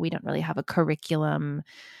journey. So we don't really have a curriculum.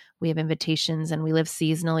 We have invitations and we live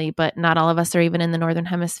seasonally, but not all of us are even in the Northern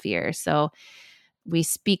Hemisphere. So we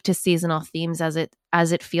speak to seasonal themes as it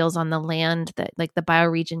feels on the land, that like the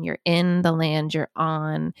bioregion you're in, the land you're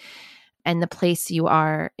on, and the place you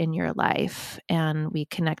are in your life. And we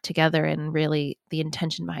connect together, and really the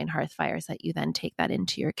intention behind Hearthfire is that you then take that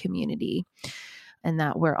into your community, and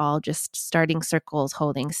that we're all just starting circles,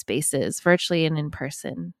 holding spaces virtually and in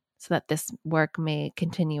person, so that this work may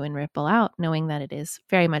continue and ripple out, knowing that it is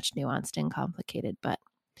very much nuanced and complicated, but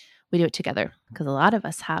we do it together because a lot of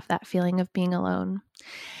us have that feeling of being alone.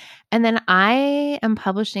 And then I am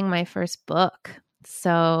publishing my first book.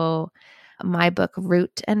 So my book,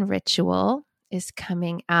 Root and Ritual, is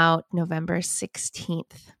coming out November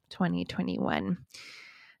 16th, 2021.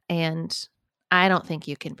 And I don't think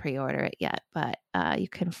you can pre-order it yet, but you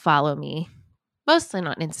can follow me, mostly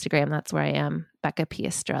on Instagram. That's where I am, Becca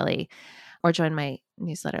Piastrelli, or join my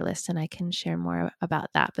newsletter list and I can share more about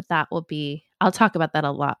that. But that will be, I'll talk about that a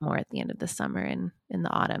lot more at the end of the summer and in the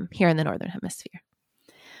autumn here in the Northern Hemisphere.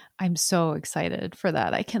 I'm so excited for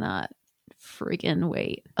that. I cannot friggin'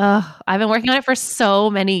 wait. Oh, I've been working on it for so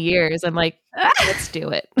many years. I'm like, let's do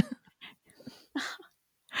it.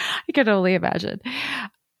 I could only imagine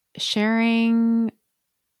sharing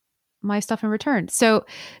my stuff in return. So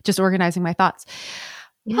just organizing my thoughts.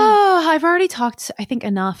 Yeah. Oh, I've already talked, I think,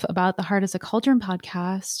 enough about the Heart is a Cauldron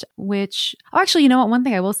podcast, which, actually, you know what? One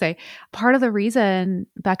thing I will say, part of the reason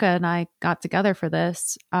Becca and I got together for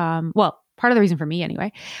this, part of the reason for me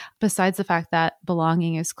anyway, besides the fact that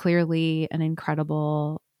belonging is clearly an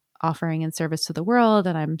incredible offering and service to the world,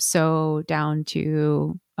 and I'm so down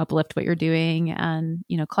to uplift what you're doing and,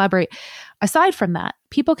 collaborate. Aside from that,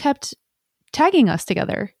 people kept tagging us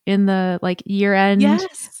together in the year-end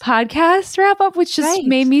podcast wrap-up, which just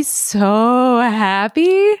made me so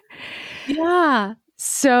happy. Yeah.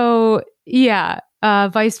 So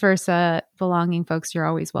vice versa, belonging folks, you're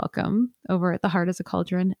always welcome over at the Heart is a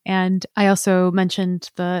Cauldron. And I also mentioned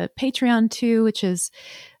the Patreon too, which is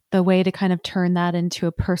the way to kind of turn that into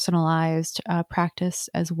a personalized practice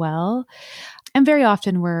as well. And very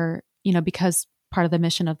often we're, because part of the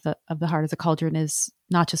mission of the Heart is a Cauldron is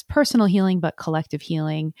not just personal healing, but collective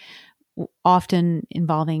healing, often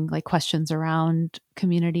involving questions around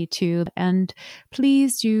community too. And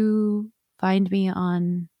please do find me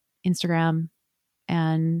on Instagram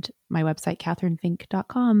and my website,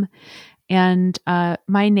 catherinefink.com. And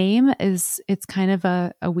my name it's kind of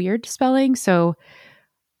a weird spelling. So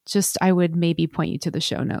just, I would maybe point you to the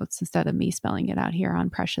show notes instead of me spelling it out here on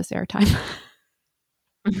precious airtime.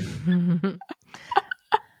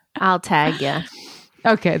 I'll tag you.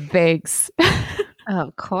 Okay, thanks.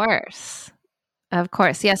 Of course.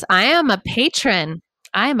 Yes, I am a patron.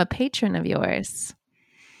 I am a patron of yours.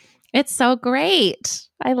 It's so great.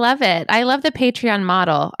 I love it. I love the Patreon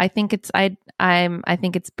model. I think it's I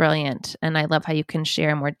think it's brilliant, and I love how you can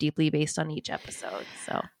share more deeply based on each episode.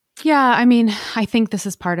 So yeah, I mean, I think this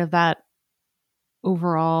is part of that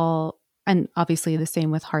overall, and obviously the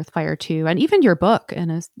same with Hearthfire too, and even your book in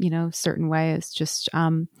a certain way is just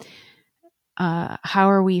how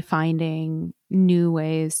are we finding new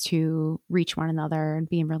ways to reach one another and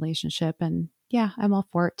be in relationship? And yeah, I'm all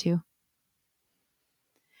for it too.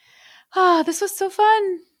 This was so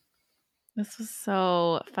fun. This was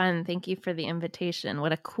so fun. Thank you for the invitation.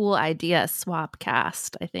 What a cool idea,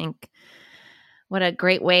 Swapcast. I think what a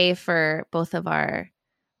great way for both of our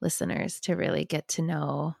listeners to really get to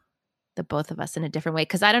know the both of us in a different way.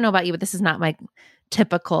 Because I don't know about you, but this is not my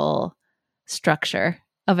typical structure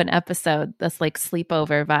of an episode that's like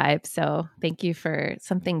sleepover vibe. So thank you for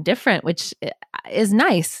something different, which is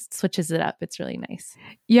nice. It switches it up. It's really nice.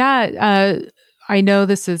 Yeah. I know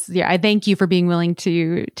this is, I thank you for being willing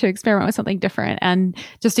to experiment with something different. And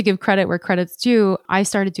just to give credit where credit's due, I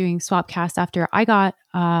started doing Swapcast after I got,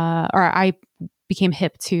 I became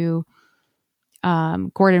hip to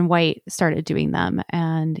Gordon White started doing them.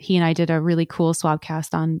 And he and I did a really cool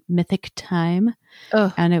Swapcast on Mythic Time.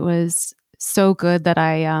 Ugh. And it was so good that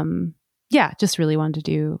I, just really wanted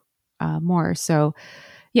to do more. So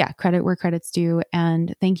yeah, credit where credit's due.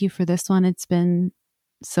 And thank you for this one. It's been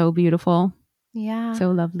so beautiful. Yeah.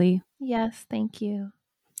 So lovely. Yes, thank you.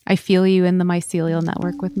 I feel you in the mycelial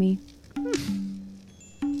network with me.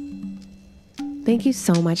 Thank you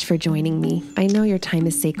so much for joining me. I know your time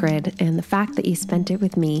is sacred, and the fact that you spent it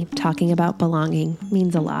with me talking about belonging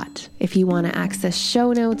means a lot. If you want to access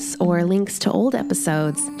show notes or links to old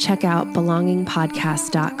episodes, check out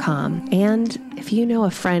belongingpodcast.com. And if you know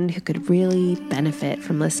a friend who could really benefit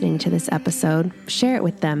from listening to this episode, share it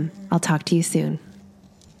with them. I'll talk to you soon.